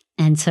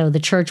 And so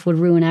the church would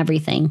ruin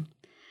everything.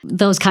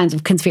 Those kinds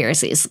of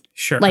conspiracies.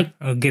 Sure.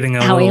 Getting a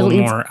little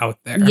aliens, more out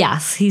there.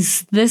 Yes.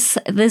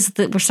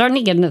 We're starting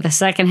to get into the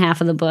second half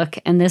of the book,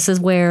 and this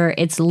is where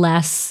it's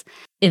less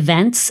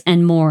events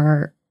and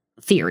more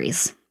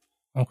theories.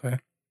 Okay.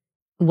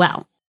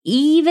 Well,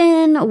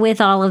 even with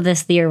all of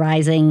this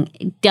theorizing,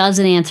 it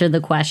doesn't answer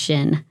the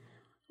question,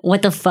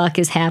 what the fuck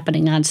is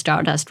happening on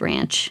Stardust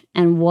Ranch?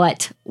 And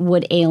what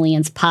would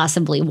aliens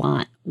possibly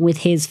want with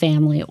his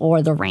family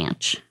or the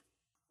ranch?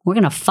 We're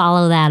going to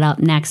follow that up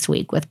next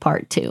week with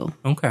part 2.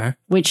 Okay.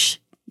 Which,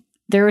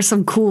 there was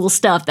some cool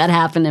stuff that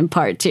happened in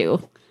part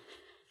 2.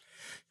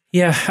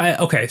 Yeah,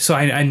 okay, so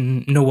I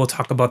know we'll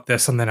talk about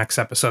this on the next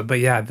episode, but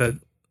yeah, the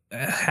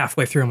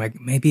halfway through, I'm like,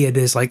 maybe it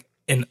is a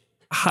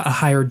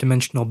higher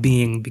dimensional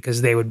being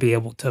because they would be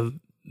able to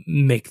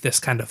make this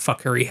kind of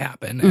fuckery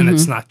happen. And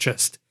it's not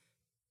just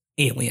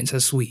aliens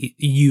as we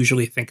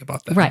usually think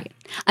about them. Right.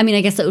 I mean,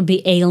 I guess it would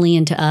be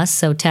alien to us,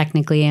 so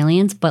technically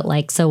aliens,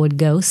 but so would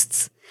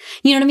ghosts.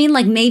 You know what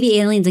I mean? Maybe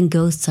aliens and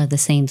ghosts are the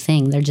same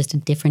thing. They're just a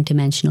different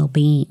dimensional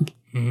being.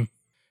 Mm-hmm.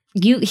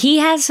 He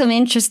has some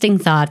interesting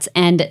thoughts,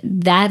 and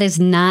that is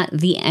not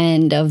the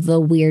end of the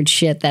weird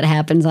shit that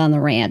happens on the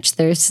ranch.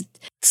 There's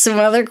some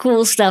other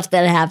cool stuff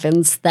that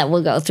happens that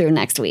we'll go through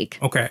next week.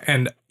 Okay,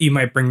 and you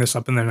might bring this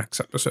up in the next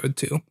episode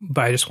too,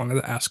 but I just wanted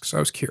to ask, so I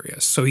was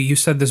curious. So you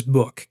said this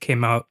book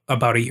came out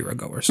about a year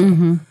ago or so.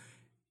 Mm-hmm.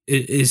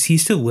 Is he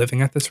still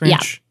living at this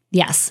ranch?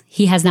 Yeah. Yes,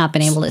 he has not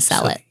been able to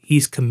sell it.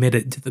 He's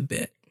committed to the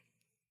bit.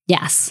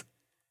 Yes,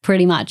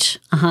 pretty much.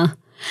 Uh-huh.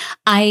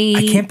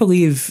 I can't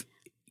believe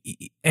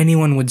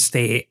anyone would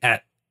stay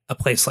at a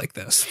place like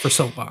this for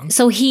so long.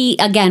 So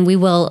we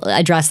will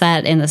address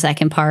that in the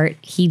second part.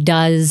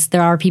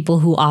 There are people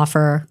who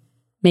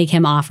make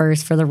him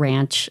offers for the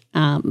ranch.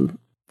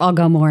 I'll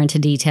go more into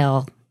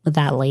detail with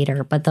that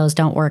later, but those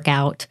don't work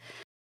out.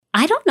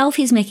 I don't know if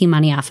he's making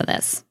money off of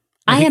this.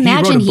 I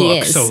imagine he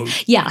is. So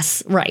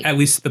yes, right. At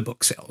least the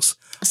book sales.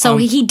 So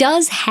he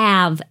does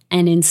have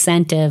an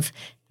incentive,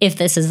 if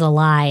this is a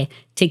lie,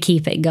 to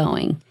keep it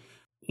going.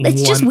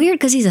 It's just weird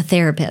because he's a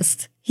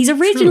therapist. He's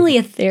originally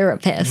a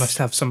therapist. He must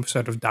have some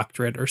sort of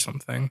doctorate or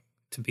something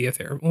to be a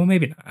therapist. Well,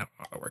 maybe not. I don't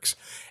know how it works.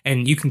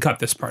 And you can cut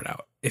this part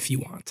out if you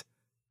want.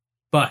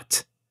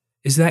 But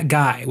is that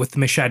guy with the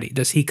machete,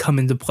 does he come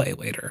into play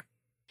later?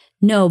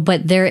 No,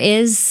 but there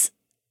is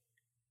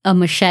a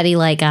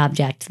machete-like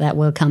object that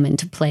will come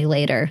into play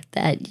later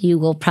that you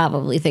will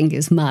probably think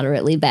is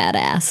moderately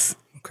badass.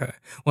 Okay.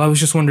 Well, I was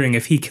just wondering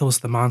if he kills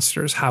the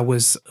monsters, how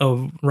was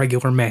a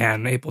regular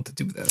man able to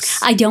do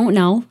this? I don't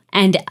know.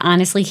 And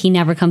honestly, he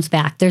never comes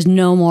back. There's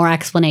no more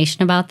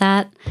explanation about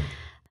that.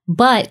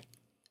 But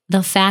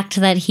the fact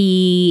that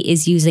he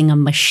is using a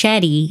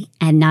machete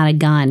and not a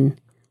gun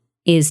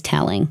is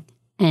telling.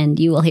 And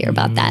you will hear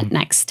about that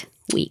next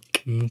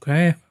week.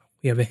 Okay.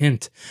 We have a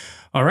hint.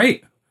 All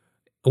right.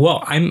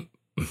 Well, I'm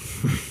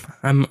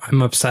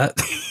upset.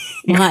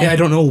 I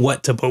don't know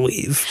what to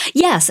believe.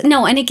 Yes.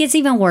 No, and it gets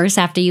even worse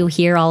after you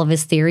hear all of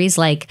his theories.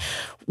 Like,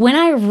 when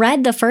I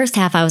read the first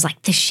half, I was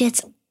like, this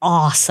shit's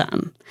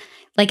awesome.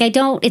 Like,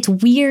 it's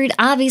weird.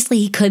 Obviously,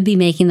 he could be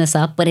making this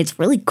up, but it's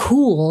really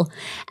cool.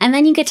 And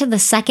then you get to the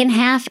second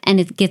half, and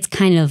it gets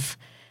kind of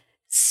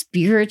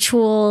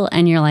spiritual,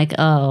 and you're like,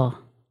 oh,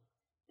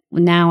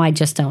 now I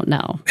just don't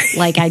know.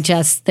 Like,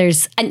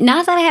 there's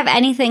not that I have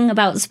anything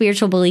about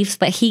spiritual beliefs,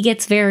 but he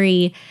gets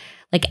very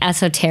like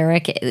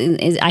esoteric.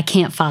 I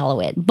can't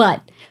follow it,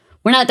 but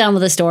we're not done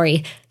with the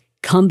story.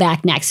 Come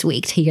back next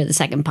week to hear the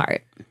second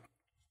part.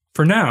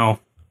 For now,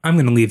 I'm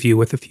going to leave you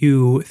with a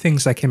few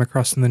things I came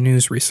across in the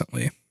news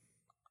recently.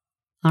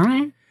 All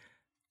right.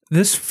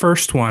 This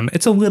first one,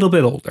 it's a little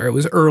bit older. It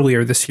was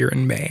earlier this year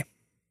in May.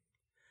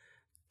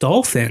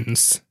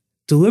 Dolphins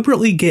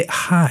deliberately get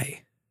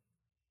high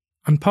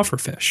on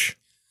pufferfish.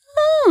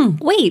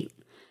 Wait,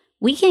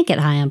 we can't get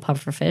high on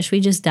pufferfish. We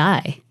just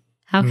die.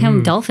 How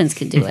come dolphins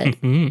could do it?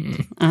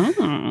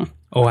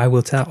 Oh, I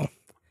will tell.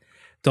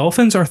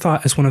 Dolphins are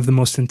thought as one of the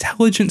most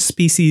intelligent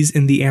species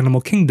in the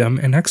animal kingdom,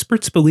 and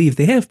experts believe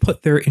they have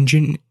put their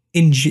intelligence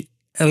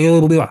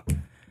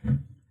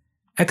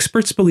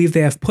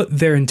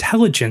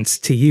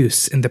to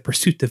use in the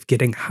pursuit of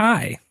getting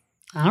high.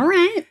 All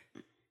right.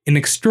 In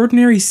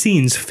extraordinary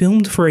scenes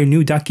filmed for a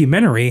new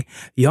documentary,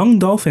 young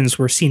dolphins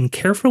were seen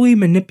carefully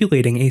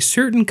manipulating a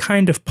certain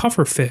kind of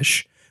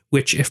pufferfish,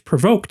 which, if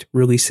provoked,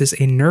 releases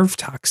a nerve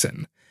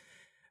toxin.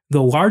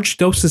 Though large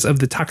doses of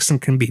the toxin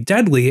can be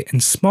deadly, in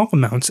small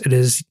amounts it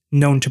is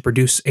known to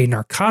produce a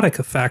narcotic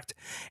effect,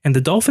 and the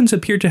dolphins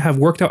appear to have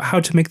worked out how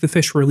to make the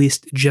fish release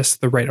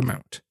just the right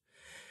amount.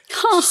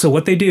 So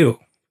what they do,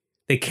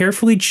 they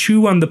carefully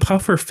chew on the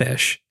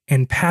pufferfish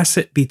and pass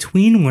it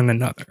between one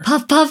another.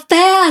 Puff, puff,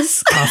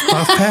 pass! Puff,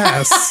 puff,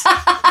 pass.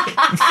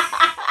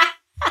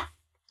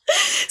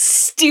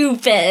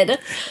 Stupid.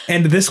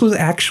 And this was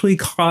actually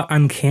caught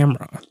on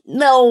camera.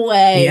 No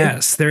way.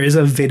 Yes, there is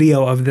a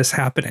video of this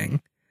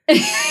happening.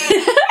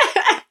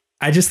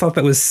 I just thought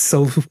that was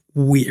so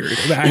weird.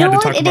 I had to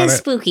talk about it. It is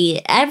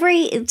spooky.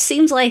 It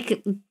seems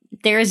like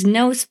there is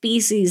no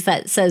species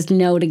that says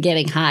no to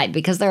getting high,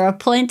 because there are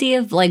plenty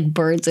of like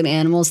birds and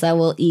animals that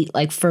will eat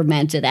like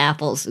fermented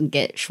apples and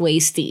get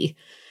schwasty.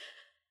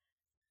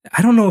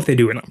 I don't know if they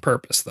do it on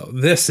purpose though.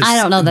 I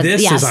don't know that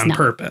this is on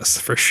purpose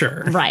for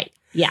sure. Right.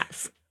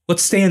 Yes.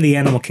 Let's stay in the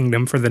animal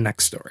kingdom for the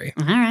next story.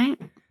 All right.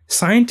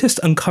 Scientists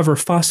uncover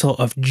fossil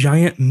of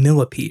giant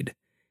millipede,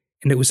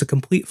 and it was a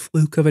complete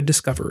fluke of a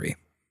discovery.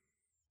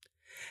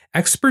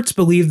 Experts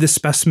believe the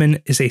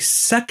specimen is a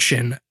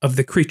section of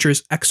the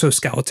creature's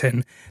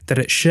exoskeleton that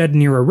it shed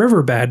near a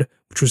riverbed,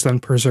 which was then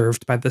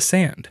preserved by the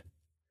sand.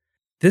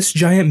 This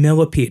giant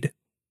millipede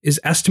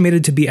is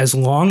estimated to be as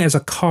long as a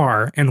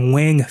car and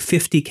weighing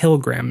 50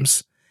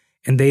 kilograms,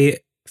 and they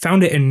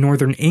found it in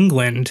northern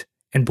England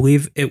and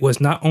believe it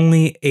was not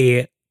only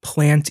a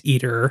plant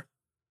eater,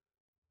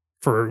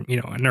 for, an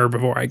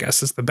herbivore, I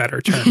guess is the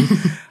better term,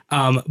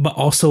 but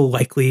also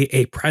likely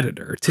a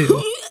predator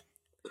too.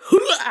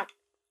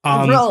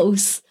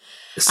 Gross.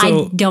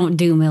 So, I don't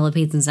do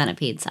millipedes and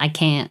centipedes. I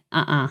can't.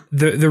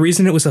 The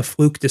reason it was a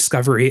fluke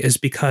discovery is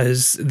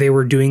because they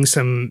were doing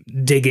some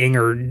digging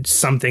or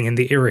something in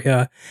the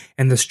area,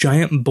 and this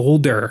giant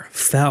boulder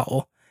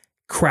fell,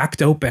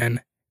 cracked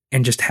open,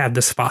 and just had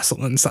this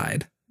fossil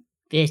inside.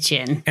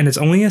 Bitchin'. And it's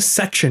only a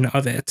section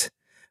of it,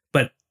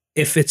 but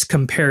if it's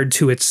compared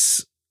to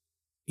its,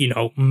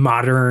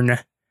 modern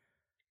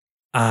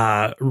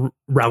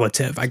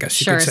relative, I guess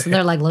you could say. Sure, so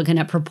they're like looking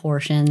at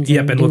proportions.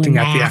 Yep, and looking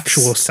at the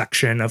actual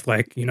section of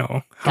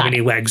how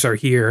many legs are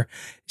here.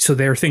 So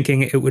they're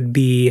thinking it would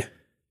be,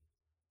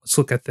 let's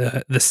look at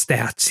the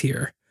stats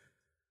here.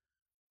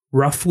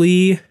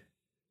 Roughly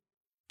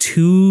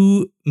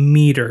 2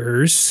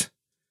 meters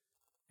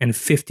and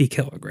 50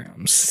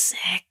 kilograms.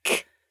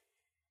 Sick.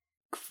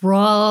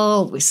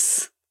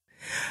 Gross.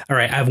 All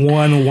right, I have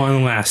one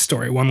last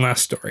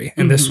story.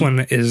 And this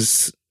one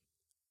is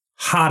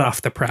hot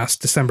off the press,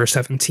 December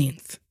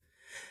 17th.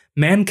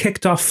 Man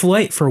kicked off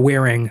flight for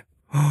wearing...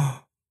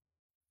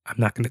 I'm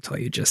not going to tell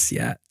you just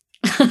yet.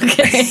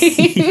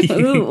 Okay.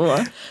 Ooh.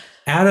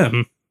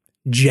 Adam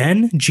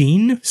Jean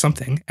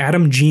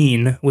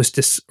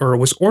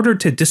was ordered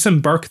to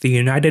disembark the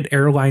United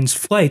Airlines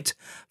flight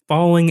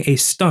following a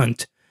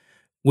stunt,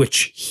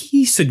 which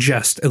he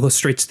suggests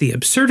illustrates the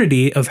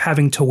absurdity of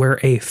having to wear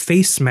a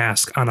face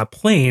mask on a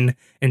plane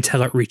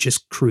until it reaches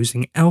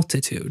cruising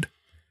altitude.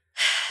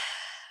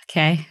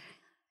 Okay.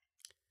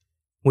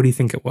 What do you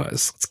think it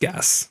was? Let's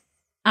guess.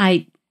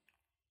 I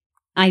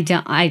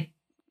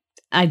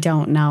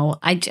don't know.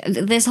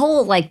 This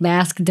whole like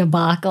mask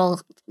debacle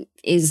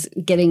is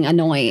getting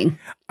annoying.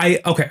 I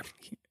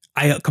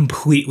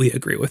completely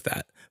agree with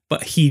that.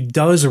 But he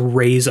does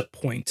raise a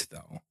point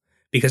though,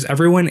 because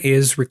everyone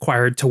is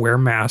required to wear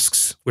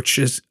masks, which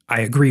is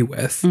I agree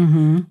with.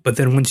 Mm-hmm. But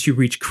then once you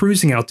reach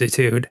cruising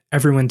altitude,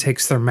 everyone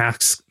takes their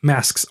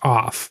masks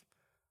off,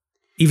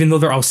 even though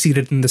they're all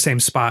seated in the same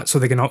spot, so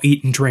they can all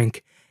eat and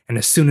drink. And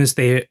as soon as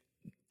they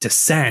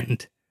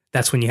descend,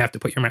 that's when you have to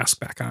put your mask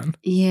back on.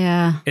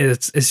 Yeah.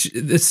 It's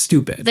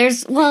stupid.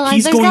 He's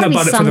going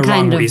about it for the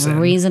wrong reason.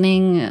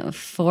 Reasoning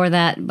for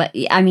that. But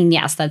I mean,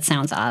 yes, that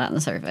sounds odd on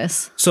the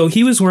surface. So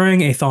he was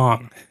wearing a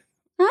thong.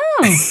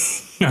 Oh.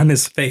 On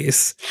his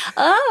face.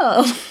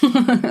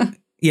 Oh.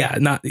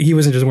 Yeah, he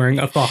wasn't just wearing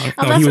a thong.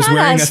 Oh, no, he was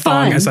wearing a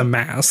thong fun. as a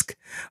mask.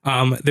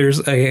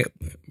 There's a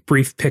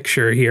brief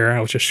picture here.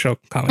 I'll just show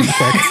Colleen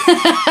quick.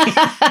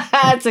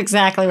 That's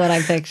exactly what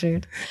I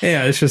pictured.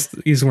 Yeah, it's just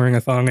he's wearing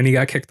a thong and he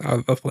got kicked out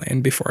of the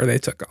plane before they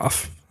took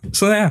off.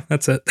 So yeah,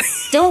 that's it.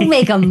 Don't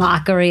make a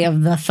mockery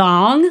of the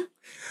thong.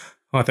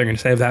 Oh, they're going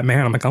to say of that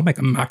man. I'm like, I'll make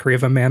a mockery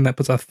of a man that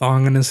puts a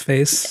thong on his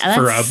face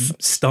for a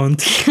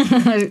stunt.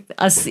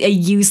 a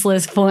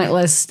useless,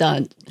 pointless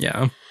stunt.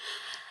 Yeah.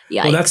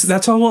 Yikes. Well,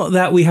 that's all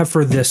that we have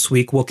for this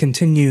week. We'll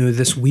continue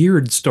this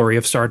weird story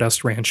of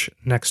Stardust Ranch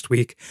next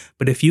week.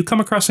 But if you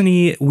come across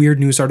any weird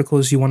news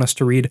articles you want us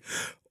to read,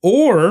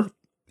 or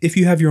if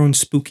you have your own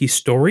spooky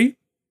story,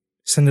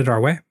 send it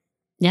our way.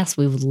 Yes,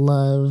 we would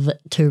love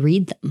to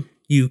read them.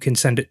 You can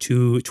send it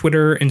to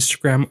Twitter,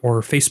 Instagram,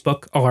 or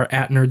Facebook. All are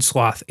at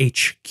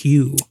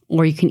NerdslothHQ.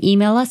 Or you can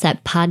email us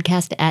at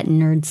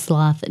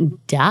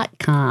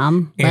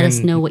podcast@nerdsloth.com. Let us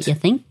know what you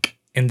think.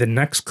 In the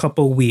next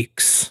couple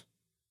weeks,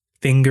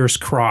 fingers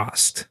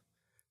crossed,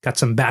 got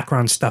some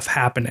background stuff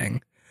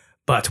happening.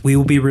 But we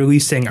will be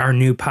releasing our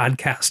new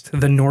podcast,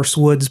 the Norse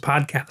Woods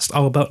podcast,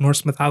 all about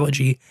Norse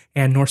mythology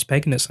and Norse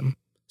paganism.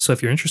 So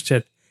if you're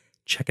interested,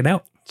 check it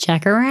out.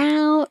 Check her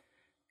out.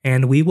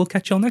 And we will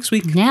catch y'all next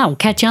week. Now,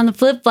 catch you on the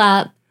flip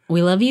flop.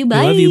 We love you.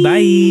 Bye. We love you. Bye.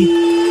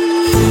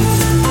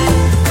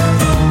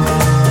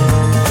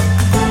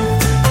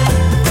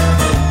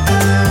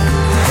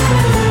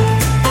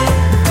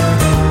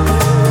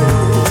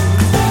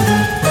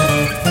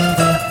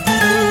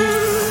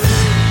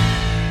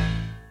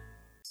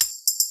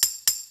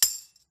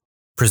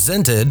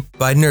 Presented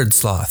by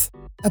Nerdsloth,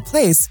 a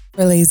place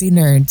for lazy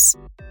nerds.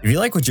 If you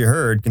like what you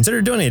heard,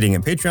 consider donating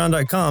at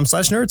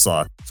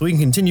patreon.com/nerdsloth so we can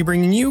continue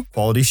bringing you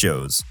quality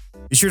shows.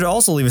 Be sure to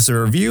also leave us a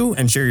review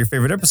and share your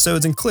favorite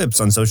episodes and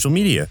clips on social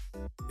media.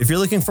 If you're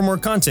looking for more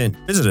content,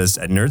 visit us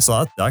at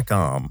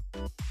nerdsloth.com.